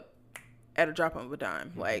switch it up at a drop of a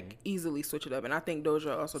dime, like easily switch it up. And I think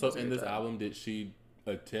Doja also. So in this album, did she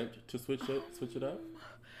attempt to switch it up?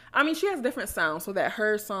 I mean, she has different sounds, so that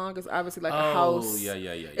her song is obviously like a house. Yeah.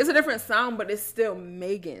 It's a different sound, but it's still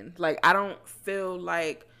Megan. Like, I don't feel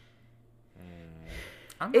like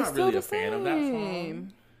I'm not really a fan of that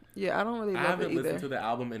song. Yeah, I don't really love it either. I haven't listened to the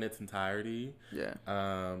album in its entirety. Yeah.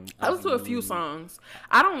 I listened to a few songs.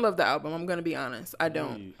 I don't love the album, I'm going to be honest. I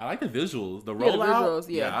don't. I like the visuals. The rollout.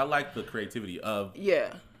 The visuals, I like the creativity of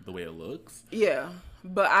the way it looks. Yeah.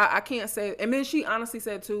 But I can't say. And then she honestly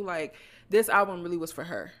said, too, like, this album really was for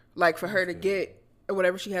her. Like, for her to get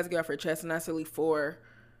whatever she has to get off her chest, and not necessarily for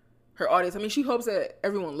her audience. I mean, she hopes that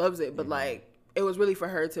everyone loves it, but, like, it was really for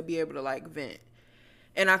her to be able to, like, vent.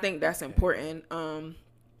 And I think that's important.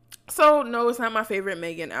 So, no, it's not my favorite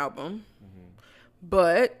Megan album.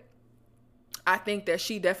 But I think that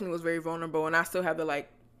she definitely was very vulnerable, and I still have to, like,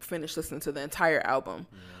 finish listening to the entire album.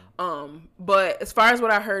 But as far as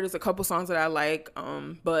what I heard, is a couple songs that I like,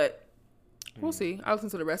 but we'll see. I'll listen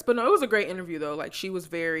to the rest. But no, it was a great interview, though. Like, she was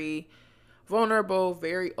very vulnerable,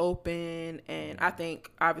 very open, and I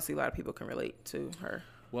think, obviously, a lot of people can relate to her.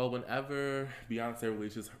 Well, whenever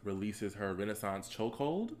Beyonce releases her Renaissance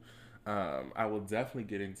Chokehold, I will definitely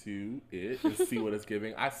get into it and see what it's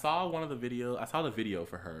giving. I saw the video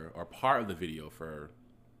for her, or part of the video for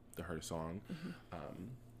her song.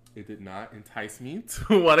 It did not entice me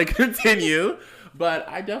to want to continue, but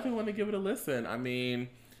I definitely want to give it a listen. I mean,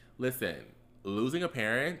 listen, losing a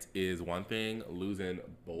parent is one thing. Losing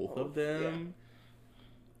both of them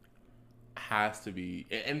has to be,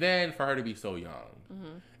 and then for her to be so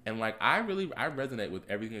young. And like, I resonate with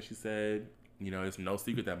everything that she said. it's no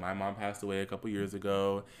secret that my mom passed away a couple years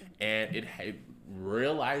ago, and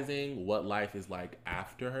realizing what life is like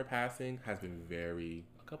after her passing has been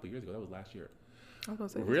a couple years ago. That was last year. I was gonna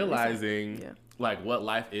say realizing like what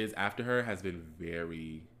life is after her has been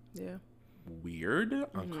very weird,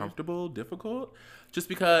 uncomfortable, difficult, just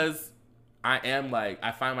because I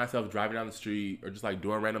find myself driving down the street or just like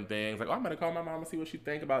doing random things like, oh, I'm gonna call my mom and see what she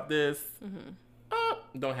think about this.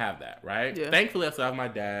 Don't have that, right? Thankfully, I still have my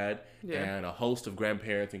dad and a host of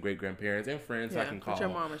grandparents and great grandparents and friends I can call. But your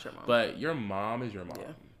mom is your mom. But your mom is your mom.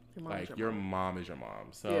 Your mom is your mom.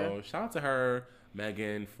 So shout out to her,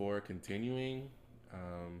 Megan, for continuing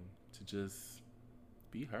to just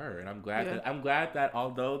be her. And I'm glad that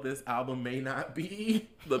although this album may not be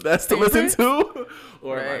the best to listen to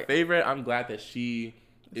or my favorite, I'm glad that she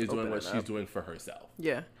is doing what she's doing for herself.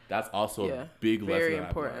 Yeah. That's also a big lesson that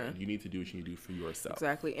I've learned. You need to do what you need to do for yourself.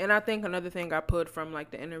 Exactly. And I think another thing I put from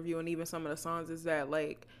like the interview and even some of the songs is that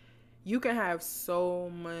like you can have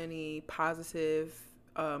so many positive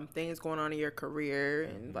things going on in your career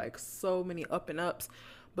and like so many up and ups.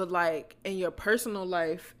 But like in your personal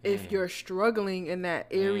life, if you're struggling in that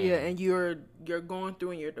area and you're going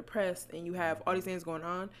through and you're depressed and you have all these things going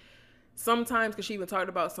on, sometimes, because she even talked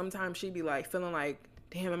about sometimes she'd be like feeling like,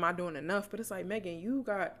 damn, am I doing enough? But it's like, Megan, you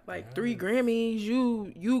got like 3 Grammys.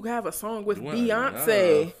 You have a song with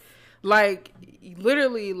Beyonce. Enough. Like,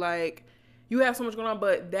 literally, like, you have so much going on.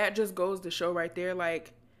 But that just goes to show right there,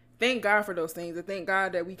 like, thank God for those things. And thank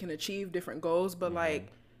God that we can achieve different goals. But,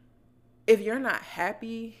 like, if you're not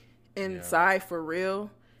happy inside for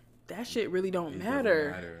real, that shit really don't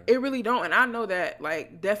matter. It really don't. And I know that,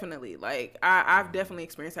 like, definitely. Like, I've definitely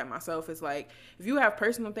experienced that myself. It's like, if you have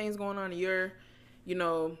personal things going on and you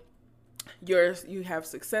have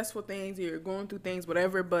successful things, you're going through things,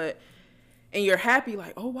 whatever, and you're happy,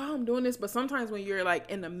 like, oh wow, I'm doing this. But sometimes when you're like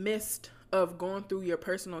in the midst of going through your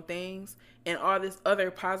personal things and all this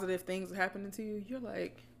other positive things happening to you, you're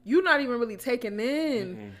like, you're not even really taking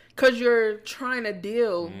in because you're trying to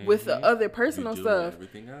deal with the other personal stuff,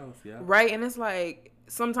 everything else, right? And it's like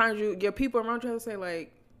sometimes your people around you have to say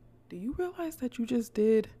like, do you realize that you just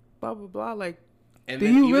did blah blah blah, like, and do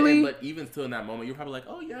you really? But even still in that moment, you're probably like,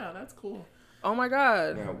 oh yeah, that's cool. Oh my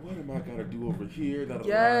God. Now what am I gonna do over here?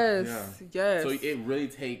 Yes. So it really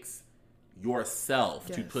takes yourself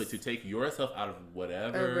to take yourself out of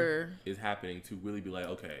whatever is happening to really be like,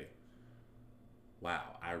 okay, wow,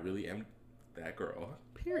 I really am that girl.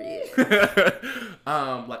 Period.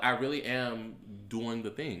 Like I really am doing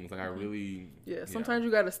the things. Like I really. Yeah. Sometimes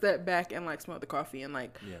you got to step back and like smell the coffee and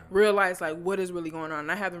like realize like what is really going on.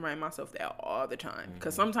 And I have to remind myself that all the time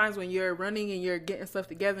because sometimes when you're running and you're getting stuff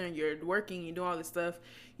together and you're working, you do all this stuff,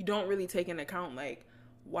 you don't really take into account like,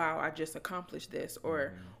 wow, I just accomplished this,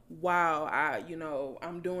 or wow,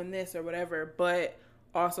 I'm doing this or whatever. But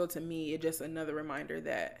also to me, it's just another reminder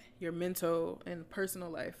that your mental and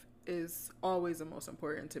personal life is always the most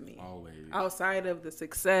important to me. Always. Outside of the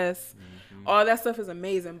success, all that stuff is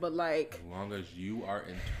amazing, but like, as long as you are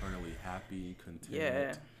internally happy,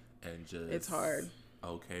 content, and just it's hard.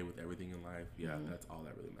 Okay with everything in life, that's all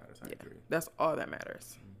that really matters. I agree. That's all that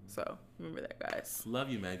matters. So remember that, guys. Love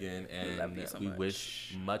you, Megan, and love you so we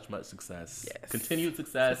wish much success. Yes. Continued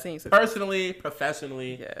success. Personally,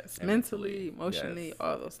 professionally. Yes. Mentally, emotionally,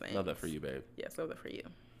 all those things. Love that for you, babe. Yes, love that for you.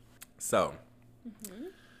 So,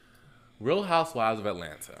 Real Housewives of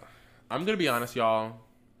Atlanta. I'm gonna be honest, y'all.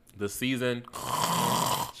 The season,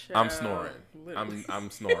 I'm snoring. I'm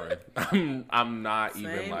snoring. I'm not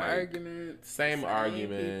even like same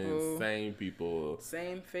arguments, same people,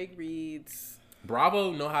 same fake reads.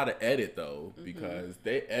 Bravo know how to edit though, because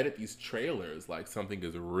they edit these trailers like something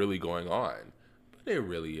is really going on, but it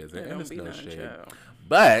really isn't, and it's no shade.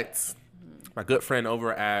 But my good friend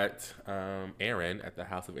over at Aaron at the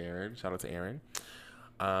House of Aaron, shout out to Aaron,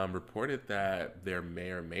 reported that there may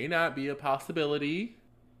or may not be a possibility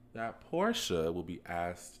that Portia will be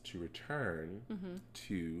asked to return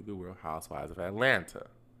to the Real Housewives of Atlanta.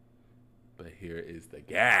 But here is the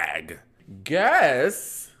gag.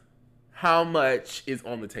 Guess how much is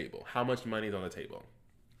on the table? How much money is on the table?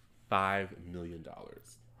 $5 million.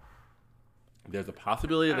 There's a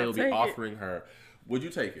possibility they will be offering her. Would you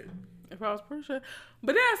take it? If I was Portia.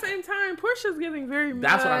 But at the same time, Portia's giving very much.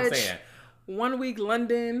 That's what I'm saying. 1 week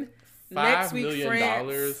London, next week France. $5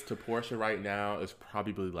 million to Portia right now is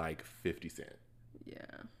probably like 50 cents. Yeah.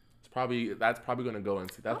 That's probably going to go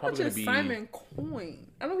into. That's probably going to be. Simon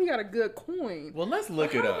coin? I know he got a good coin. Well, let's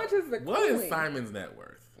look it up. How much is the coin? What is Simon's net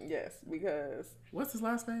worth? Yes, because. What's his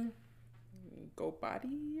last name?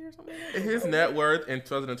 GoBody or something? His net worth in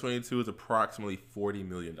 2022 is approximately $40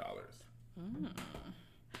 million.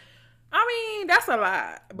 I mean, that's a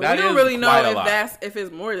lot, but That we don't is really know quite if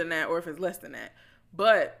it's more than that or if it's less than that.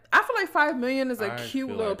 But I feel like $5 million is a cute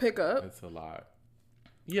little pickup. It's a lot.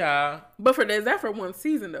 Yeah. But is that for one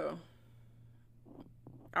season though?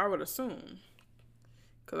 I would assume.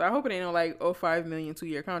 Cause I hope it ain't no like $5 million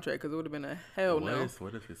 2-year contract, cause it would have been a hell no.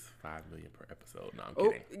 What if it's $5 million per episode? No, I'm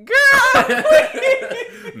kidding. Girl.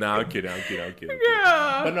 No, I'm kidding.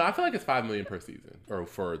 Girl. But no, I feel like it's $5 million per season or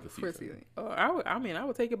for the season. Per season. Oh, I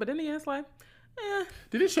would take it, but then again, it's like,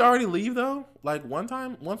 Didn't she already leave though? Like once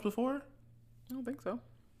before? I don't think so.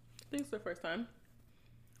 I think it's the first time.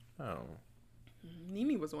 Oh.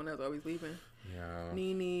 Nene was the one that was always leaving. Yeah.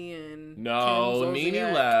 Nene and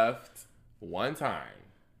Nene left one time.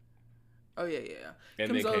 Oh yeah.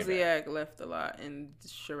 And Kim Zolciak left a lot, and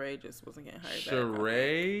Sheree just wasn't getting hired back.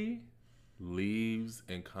 Sheree leaves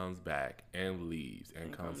and comes back, and leaves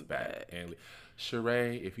and comes back. And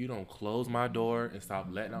Sheree, if you don't close my door and stop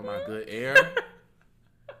letting out my good air,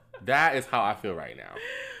 that is how I feel right now.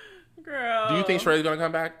 Girl, do you think Sheree's gonna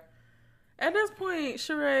come back? At this point,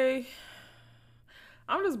 Sheree,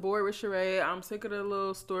 I'm just bored with Sheree. I'm sick of the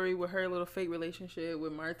little story with her little fake relationship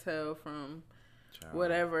with Martell from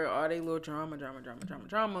whatever, all they little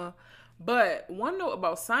drama. But one note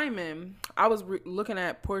about Simon, I was looking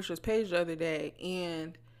at Portia's page the other day,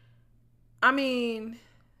 and I mean,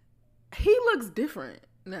 he looks different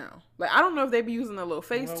now. Like, I don't know if they be using a little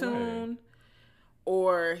Facetune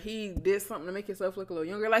or he did something to make himself look a little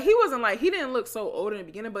younger. Like, he didn't look so old in the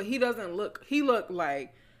beginning, but he looked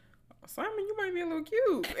like, Simon, you might be a little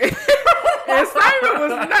cute. And Simon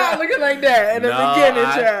was not looking like that in the beginning,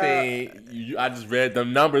 child. I just read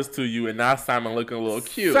them numbers to you, and now Simon looking a little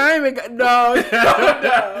cute. Simon, no.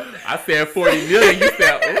 I said 40 million. You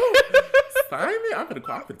said, ooh, Simon? I'm going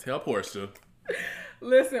to tell Portia.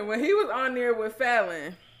 Listen, when he was on there with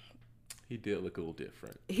Fallon, he did look a little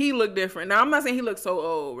different. He looked different. Now, I'm not saying he looked so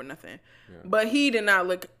old or nothing, but he did not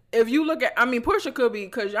look. If you look at, I mean, Portia could be,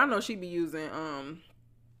 because y'all know she be using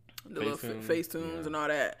the little Facetunes and all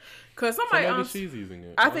that. Because somebody maybe she's using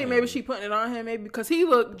it. I think maybe she putting it on him, maybe because he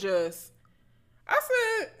looked just. I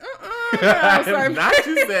said,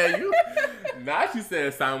 Not you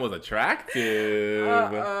said Simon was attractive.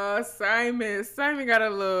 Simon got a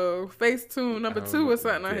little Facetune number 2 or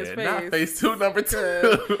something on his face. Not Facetune number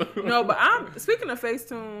 2. No, but I'm speaking of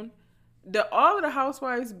Facetune. All of the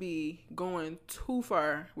housewives be going too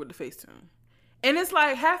far with the Facetune, and it's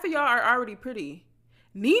like half of y'all are already pretty.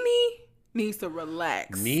 Nene needs to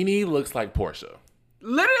relax. Nene looks like Portia.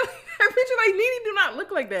 Literally, that picture, like, Nene do not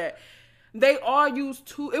look like that. They all use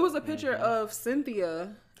it was a picture of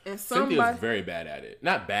Cynthia and somebody. Cynthia's very bad at it.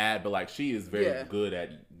 Not bad, but like she is very good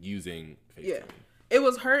at using Facetune. Yeah. It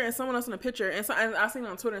was her and someone else in the picture, and I seen it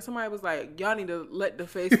on Twitter, and somebody was like, y'all need to let the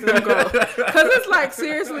Facetune go. Because it's like,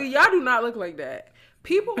 seriously, y'all do not look like that.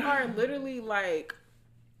 People are literally like,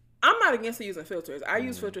 I'm not against using filters. I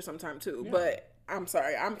use filters sometimes too, but I'm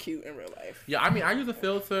sorry, I'm cute in real life. Yeah, I mean, I use a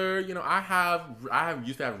filter. You know, I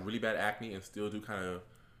used to have really bad acne and still do kind of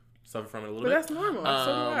suffer from it a little bit. But that's normal. So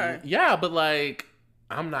do I. Yeah, but like,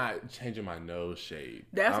 I'm not changing my nose shape.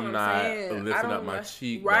 That's what I'm saying. I'm not lifting up my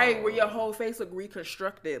cheek. Right, where your whole face look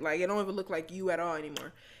reconstructed. Like, it don't even look like you at all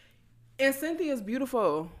anymore. And Cynthia's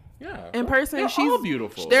beautiful. Yeah. In person, she's all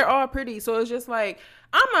beautiful. They're all pretty. So it's just like,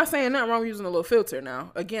 I'm not saying nothing wrong with using a little filter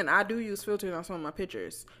now. Again, I do use filters on some of my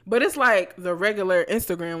pictures. But it's like the regular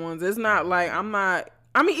Instagram ones. It's not like, I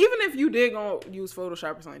mean, even if you did go use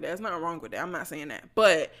Photoshop or something like that, there's nothing wrong with that. I'm not saying that.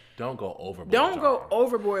 But don't go overboard. Don't go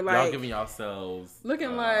overboard. Like, y'all giving yourselves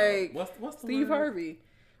looking like what's Steve Harvey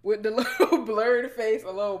with the little blurred face,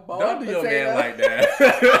 a little bald Don't do potato. your man like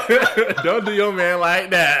that. Don't do your man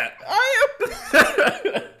like that.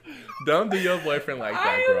 Don't do your boyfriend like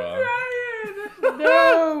that, girl.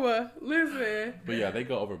 No, listen. But yeah, they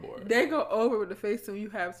go overboard. They go over with the Facetune. You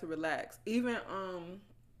have to relax. Even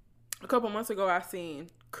a couple months ago, I seen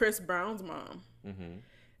Chris Brown's mom. Mm-hmm.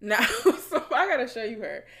 Now, so I gotta show you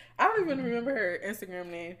her. I don't even remember her Instagram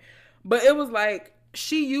name, but it was like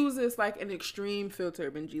she uses like an extreme filter,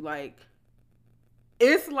 Benji. Like,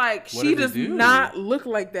 it's like she does not look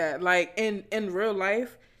like that. Like in real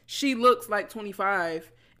life, she looks like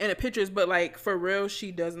 25 in the pictures, but like for real,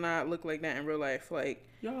 she does not look like that in real life. Like,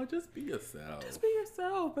 y'all, just be yourself. Just be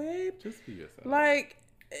yourself, babe. Just be yourself. Like,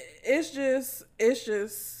 it's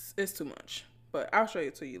too much. But I'll show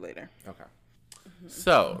it to you later. Okay. Mm-hmm.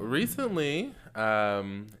 So recently,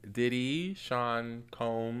 Diddy, Sean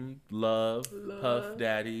Combs, Love, Puff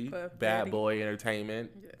Daddy, Bad Boy Entertainment,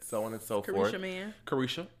 so on and so forth.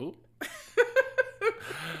 Carisha. Ooh.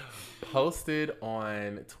 Posted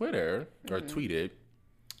on Twitter or tweeted,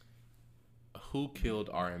 "Who killed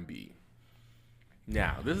R&B?"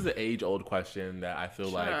 Now, this is an age-old question that I feel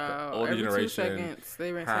like the older every 2 generation seconds,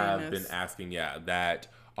 they've been have been asking. Yeah, that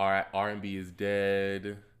R&B is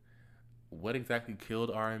dead. What exactly killed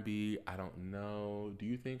R&B? I don't know. Do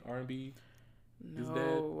you think R&B is dead?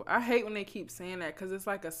 No, I hate when they keep saying that because it's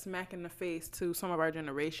like a smack in the face to some of our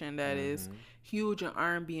generation that is huge in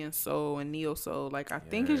R&B and soul and neo soul. Like I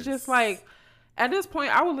think it's just like at this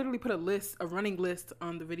point I would literally put a running list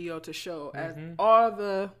on the video to show as all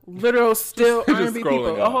the literal still R&B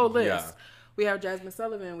people, a whole list. Yeah. We have Jasmine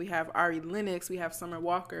Sullivan, we have Ari Lennox, we have Summer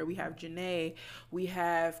Walker, we have Janae, we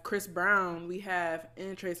have Chris Brown, we have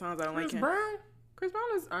Trey Songz. I don't like him. Chris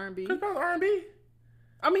Brown is R&B. Chris Brown's R&B.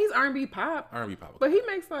 I mean, he's R&B pop. R&B pop. But he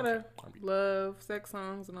makes a lot of love, sex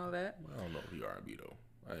songs and all that. I don't know if he R&B though.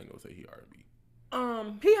 I ain't gonna say he R&B.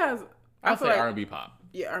 He has. I'll say like, R&B pop.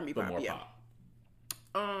 Yeah, R&B pop. More yeah.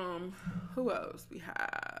 pop. Who else we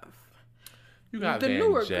have? You got the Van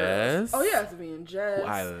newer Jess. girls. Oh yes, Van Jess. Who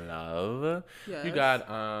I love. Yes. You got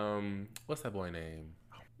what's that boy name?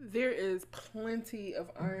 There is plenty of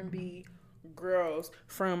R&B girls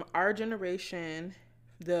from our generation,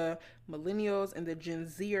 the millennials and the Gen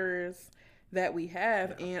Zers that we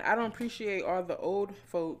have, and I don't appreciate all the old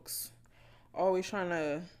folks always trying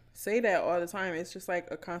to say that all the time. It's just like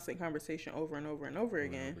a constant conversation over and over and over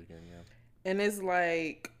again. And it's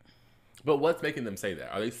like, but what's making them say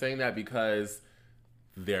that? Are they saying that because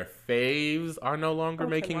their faves are no longer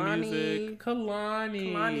making music?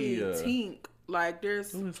 Kalani, Tink. Like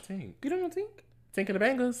there's who is Tink? You don't know Tink? Tink and the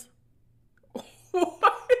Bangers.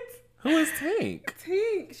 What? Who is Tink?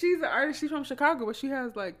 Tink. She's an artist. She's from Chicago, but she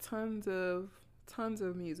has like tons of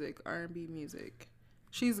music, R&B music.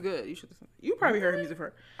 She's good. You should listen. You probably heard her music for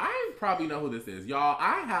her. I probably know who this is, y'all.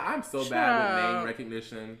 I'm so bad with name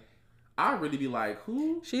recognition. I really be like,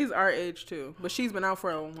 who? She's our age too, but she's been out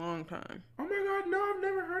for a long time. Oh my god, no, I've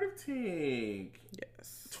never heard of Tink.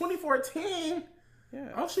 Yes. 2014. Yeah.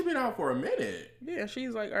 Oh, she been out for a minute. Yeah,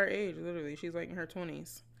 she's like our age, literally. She's like in her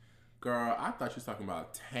 20s. Girl, I thought she was talking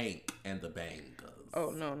about Tank and the Bangers. Oh,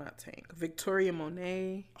 no, not Tank. Victoria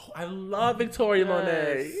Monet. Oh, I love Victoria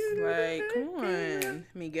Monet. Like, come on.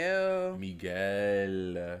 Miguel.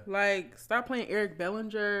 Like, stop playing Eric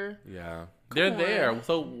Bellinger. Yeah. They're there.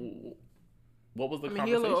 So, what was the conversation?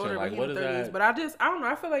 He's a little older, like, what is 30s, that? But I don't know.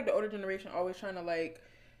 I feel like the older generation always trying to, like,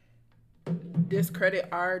 discredit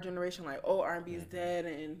our generation, like, oh, R&B is dead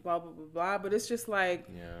and blah blah blah blah. But it's just like,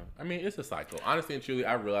 yeah, I mean, it's a cycle. Honestly and truly,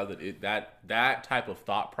 I realize that that type of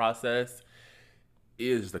thought process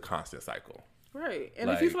is the constant cycle, right? And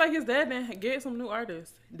like, if you feel like it's dead, then get some new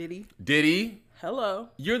artists. Diddy, hello,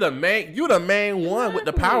 you're the main one with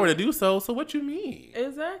the power to do so. So what you mean?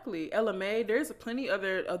 Exactly. Ella Mai, there's plenty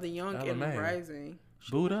other of the young and rising.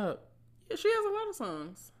 Boot up. Yeah, she has a lot of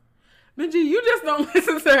songs. Benji, you just don't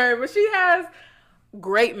listen to her, but she has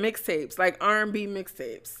great mixtapes, like R&B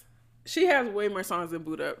mixtapes. She has way more songs than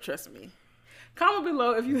Boot Up, trust me. Comment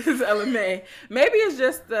below if you listen to Ella Mai. Maybe it's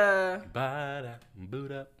just the...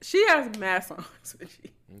 Boot Up. She has mad songs,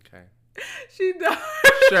 Benji. Okay. She does.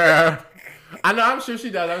 Sure. I know, I'm sure she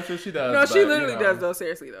does. No, she literally does, though,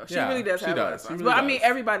 seriously, though. She really does have a lot of songs. Really but, I mean,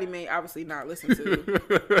 everybody may obviously not listen to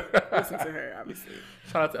her, obviously.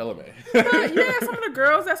 Shout out to Ella Mai. Yeah, some of the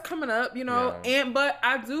girls that's coming up, you know. Yeah. But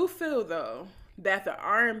I do feel, though, that the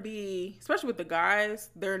R&B, especially with the guys,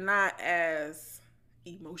 they're not as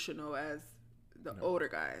emotional as the older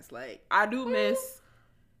guys. Like, I do miss...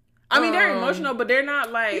 I mean, they're emotional, but they're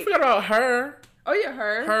not like... You forgot about her. Oh, yeah,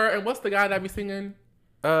 her. Her, and what's the guy that be singing?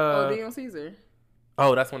 Daniel Caesar.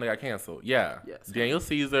 Oh, that's when they got canceled. Yeah. Yes. Daniel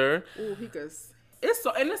Caesar. Ooh, it's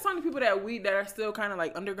so some people that are still kind of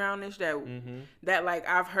like undergroundish that like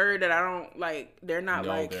I've heard that I don't like. They're not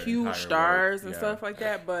like huge stars and stuff like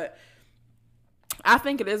that. But I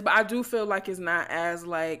think it is. But I do feel like it's not as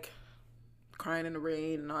like Crying in the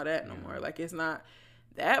Rain and all that no more. Like it's not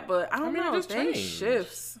that. But I don't know. It just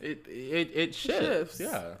shifts. It shifts.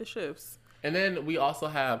 Yeah. It shifts. And then we also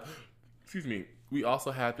have, we also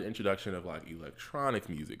have the introduction of like electronic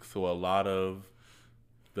music. So a lot of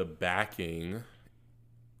the backing,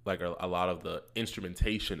 like a lot of the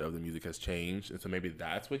instrumentation of the music has changed. And so maybe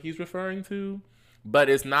that's what he's referring to. But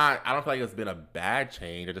it's not, I don't feel like it's been a bad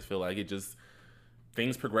change. I just feel like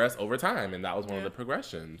things progress over time. And that was one of the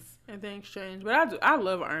progressions. And things change. But I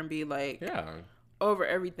love R&B, like, over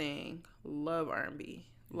everything. Love R&B.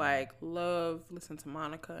 Like, listen to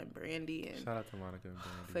Monica and Brandy and shout out to Monica and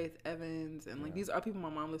Brandy. Faith Evans and like these are people my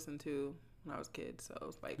mom listened to when I was a kid. So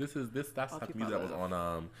it's like that's the type of music that was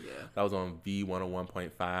on that was on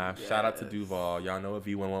V101.5. Yes. Shout out to Duval. Y'all know what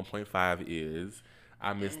V101.5 is.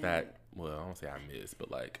 I miss that well, I don't say I miss,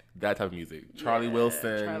 but like that type of music. Charlie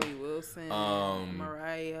Wilson.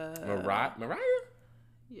 Mariah. Mariah?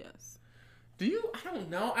 Yes. I don't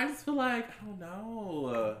know. I just feel like, I don't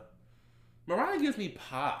know. Mariah gives me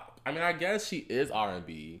pop. I mean, I guess she is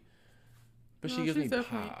R&B, but she gives me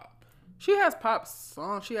pop. She has pop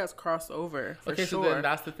songs. She has crossover for sure. So then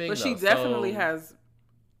that's the thing. But she definitely has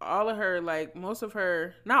all of her, like most of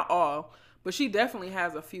her, not all, but she definitely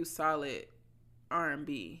has a few solid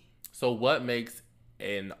R&B. So what makes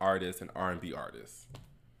an artist an R&B artist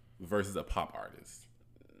versus a pop artist?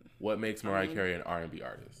 What makes Mariah Carey an R&B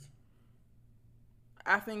artist?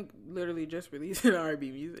 I think literally just releasing R&B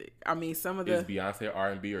music. I mean, some of the... Is Beyonce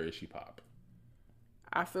R&B or is she pop?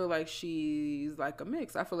 I feel like she's like a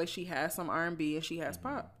mix. I feel like she has some R&B and she has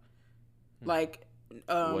pop. Like...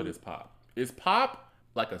 what is pop? Is pop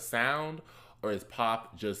like a sound or is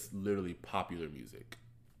pop just literally popular music?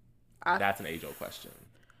 That's an age-old question.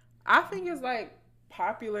 I think it's like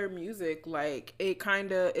popular music. Like it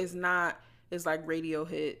kind of is not... It's like radio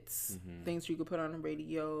hits. Things you could put on the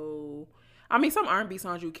radio... I mean, some R&B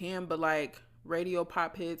songs you can, but like radio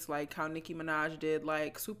pop hits, like how Nicki Minaj did,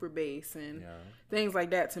 like Super Bass and things like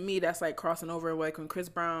that. To me, that's like crossing over. Like when Chris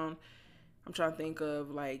Brown, I'm trying to think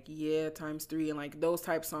of like times 3 and like those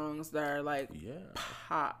type songs that are like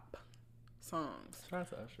pop songs.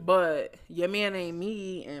 But Your Man Ain't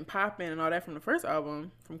Me and Poppin' and all that from the first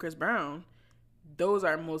album from Chris Brown, those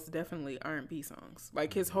are most definitely R&B songs.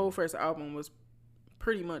 Like his whole first album was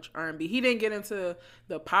pretty much R&B. He didn't get into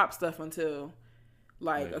the pop stuff until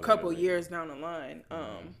like a couple years down the line.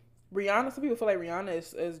 Rihanna, some people feel like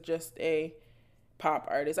Rihanna is just a pop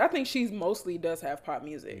artist. I think she's mostly does have pop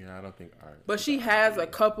music. Yeah, I don't think R&B. But she has a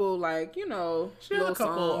couple like, she has a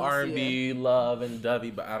couple songs, R&B, Love and Dovey,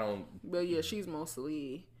 but I don't. But yeah, she's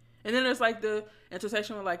mostly. And then there's like the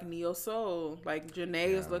intersection with like neo soul. Like Janae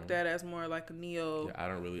is looked at as more like a neo. Yeah, I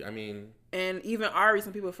don't really. I mean. And even Ari,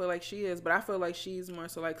 some people feel like she is, but I feel like she's more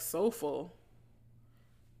so like soulful.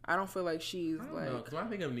 I don't feel like she's like. No, because when I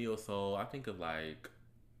think of neo soul, I think of like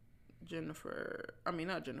Jennifer. I mean,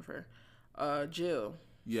 not Jennifer. Jill.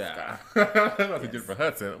 Yeah, I think Jennifer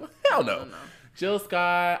Hudson. Hell no. Jill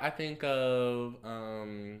Scott. I think of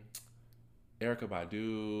Erykah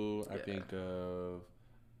Badu. I think of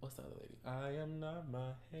what's the other lady? I am not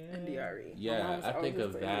my head. NDRE. Yeah, I think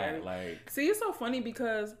of that. Like, see, it's so funny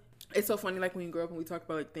because. It's so funny, like when you grow up and we talk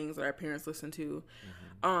about like things that our parents listen to.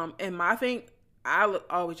 And I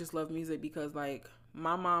always just love music because like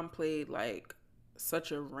my mom played like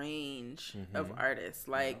such a range of artists.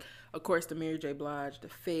 Like, of course, the Mary J. Blige, the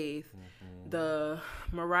Faith, the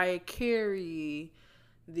Mariah Carey,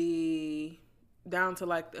 the down to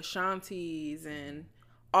like the Ashantis and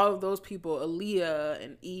all of those people, Aaliyah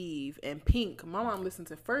and Eve and Pink. My mom listened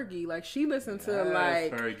to Fergie. Like she listened to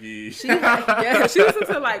like Fergie. She listened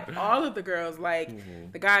to like all of the girls, like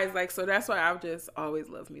the guys. Like so that's why I've just always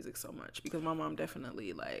loved music so much because my mom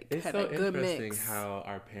definitely like had a good mix. It's so interesting how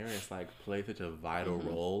our parents like play such a vital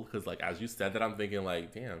role because like as you said that I'm thinking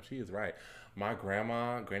like damn she is right. My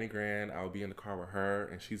grandma, Granny Gran, I would be in the car with her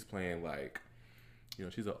and she's playing like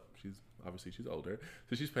she's obviously she's older,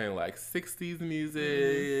 so she's playing like 60s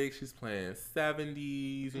music, she's playing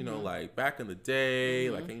 70s, like back in the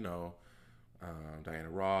day, like Diana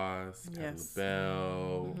Ross, Patti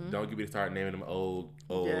LaBelle. Don't get me to start naming them old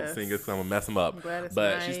singers because I'm gonna mess them up.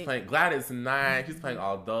 She's playing Gladys Knight. She's playing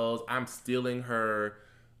all those. I'm stealing her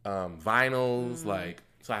vinyls, like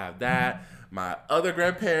so I have that. My other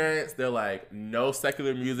grandparents, they're like no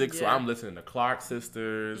secular music, so I'm listening to Clark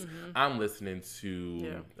Sisters. I'm listening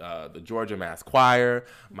to the Georgia Mass Choir.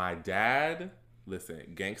 My dad, listen,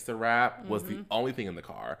 gangster rap was the only thing in the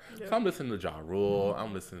car. So I'm listening to Ja Rule.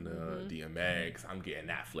 I'm listening to DMX. I'm getting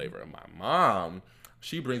that flavor. And my mom,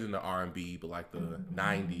 she brings in the R&B, but like the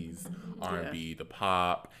 90s R&B, the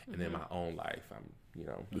pop, and then my own life. I'm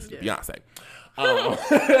listen to Beyonce.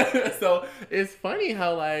 So it's funny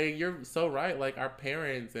how like you're so right. Like our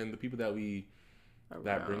parents and the people that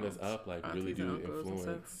bring us up like really do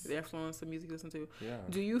influence. They influence the music you listen to. Yeah.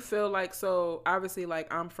 Do you feel like so obviously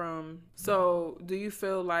like I'm from so do you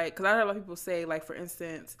feel like because I heard a lot of people say like for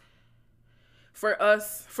instance for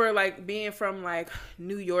us for like being from like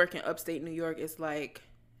New York and upstate New York it's like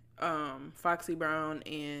Foxy Brown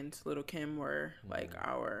and Lil' Kim were like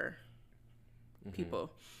our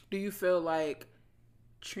people. Do you feel like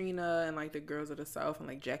Trina and like the girls of the South and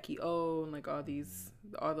like Jackie O and like all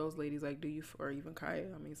those ladies like or even Kaya?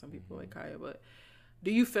 I mean, some people like Kaya, but do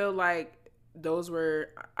you feel like those were?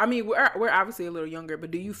 I mean, we're obviously a little younger, but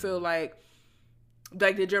do you feel like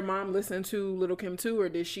Like, did your mom listen to Little Kim too, or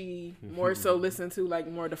did she more so listen to like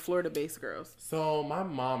more the Florida-based girls? So my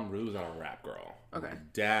mom really was not a rap girl. Okay. My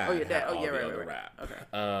dad. Your dad. Had all the right, other right. rap.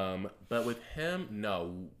 Okay. But with him,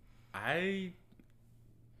 no, I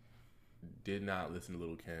did not listen to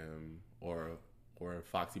Little Kim or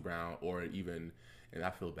Foxy Brown or even, and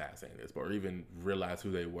I feel bad saying this, but or even realize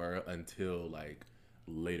who they were until like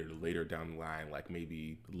later down the line, like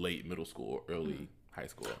maybe late middle school, or early high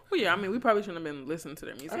school. Well, yeah, I mean, we probably shouldn't have been listening to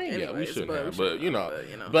their music. Yeah, we shouldn't have, but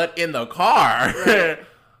but in the car, right.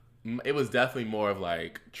 It was definitely more of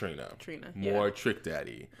like Trina, more yeah. Trick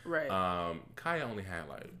Daddy. Right. Kaya only had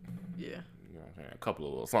like, yeah, you know what I'm saying, a couple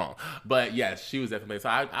of little songs, but yes, she was definitely. So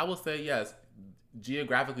I will say yes,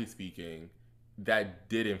 geographically speaking, that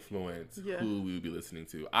did influence who we would be listening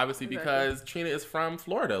to. Obviously, because Trina is from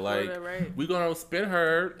Florida. Like, right. we're going to spin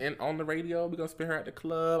her on the radio. We're going to spin her at the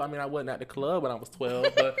club. I mean, I wasn't at the club when I was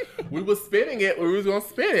 12, but we was spinning it. We was going to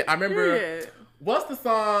spin it. I remember, what's the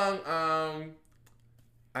song?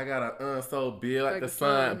 I got a so big like the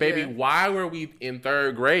sun. Baby, why were we in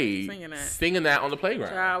 3rd grade singing that on the playground?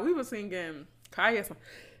 Child, we were singing Kaya's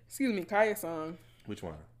song. Which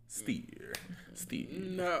one? Steer.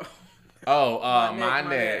 No. Oh, my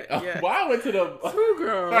neck. Yeah. Well, I went to the True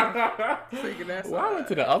girl. Well, I went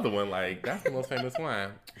to the other one. Like, that's the most famous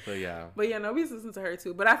one. But yeah. But yeah, no, we listen to her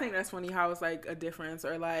too. But I think that's funny how it's like a difference,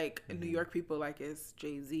 or like New York people, like it's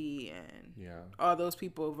Jay-Z and all those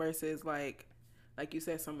people versus like you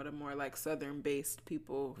said, some of the more like Southern based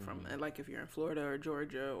people from like if you're in Florida or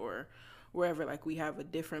Georgia or wherever, like we have a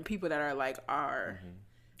different people that are like our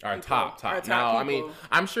top. Now, people. I mean,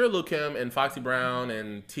 I'm sure Lil' Kim and Foxy Brown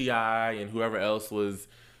and T.I. and whoever else was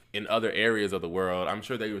in other areas of the world, I'm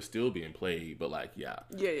sure they were still being played. But like,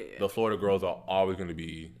 the Florida girls are always going to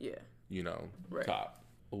be, top.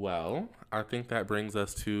 Well, I think that brings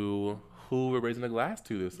us to who we're raising a glass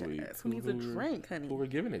to this week. Who needs a drink, honey? Who we're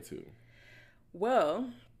giving it to. Well,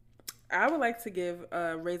 I would like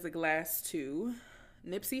to raise a glass to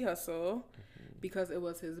Nipsey Hussle because it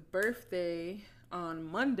was his birthday on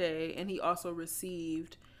Monday, and he also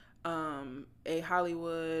received a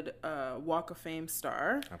Hollywood Walk of Fame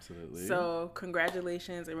star. Absolutely. So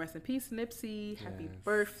congratulations and rest in peace, Nipsey. Happy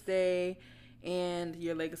birthday. And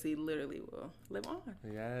your legacy literally will live on.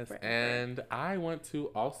 Yes. Forever. And I want to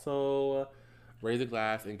also raise a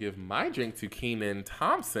glass and give my drink to Kenan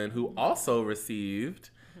Thompson, who also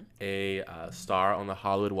received a star on the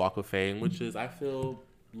Hollywood Walk of Fame, which is, I feel,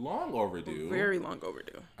 long overdue. Very long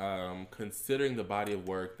overdue. Considering the body of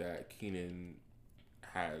work that Kenan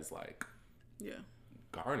has, like,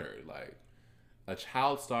 garnered. Like, a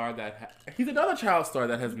child star he's another child star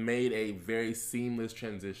that has made a very seamless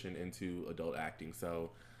transition into adult acting. So,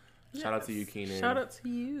 shout out to you, Kenan. Shout out to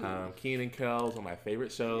you. Kenan and Kel was one of my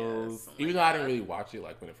favorite shows. Yes. Even though I didn't really watch it,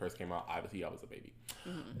 like, when it first came out. Obviously, I was a baby.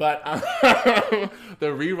 But the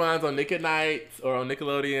reruns on Nick at Night or on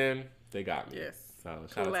Nickelodeon, they got me. Yes. So,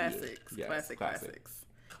 shout out to you. Yes, Classics.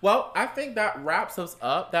 Well, I think that wraps us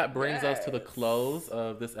up. That brings us to the close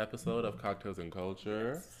of this episode of Cocktails and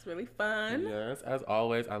Culture. It's really fun. Yes, as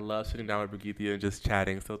always, I love sitting down with Brigitte and just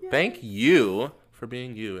chatting. So thank you for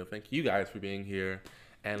being you, and thank you guys for being here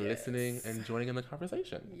and listening and joining in the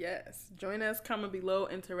conversation. Yes. Join us, comment below,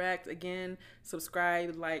 interact. Again,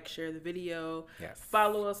 subscribe, like, share the video. Yes.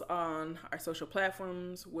 Follow us on our social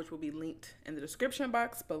platforms, which will be linked in the description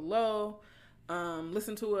box below.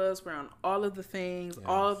 Listen to us. We're on all of the things,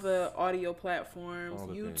 all the audio platforms,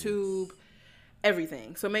 YouTube,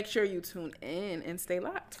 everything. So make sure you tune in and stay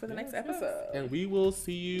locked for the next episode. And we will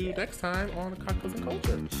see you next time on Cocktails and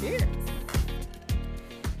Culture. Cheers.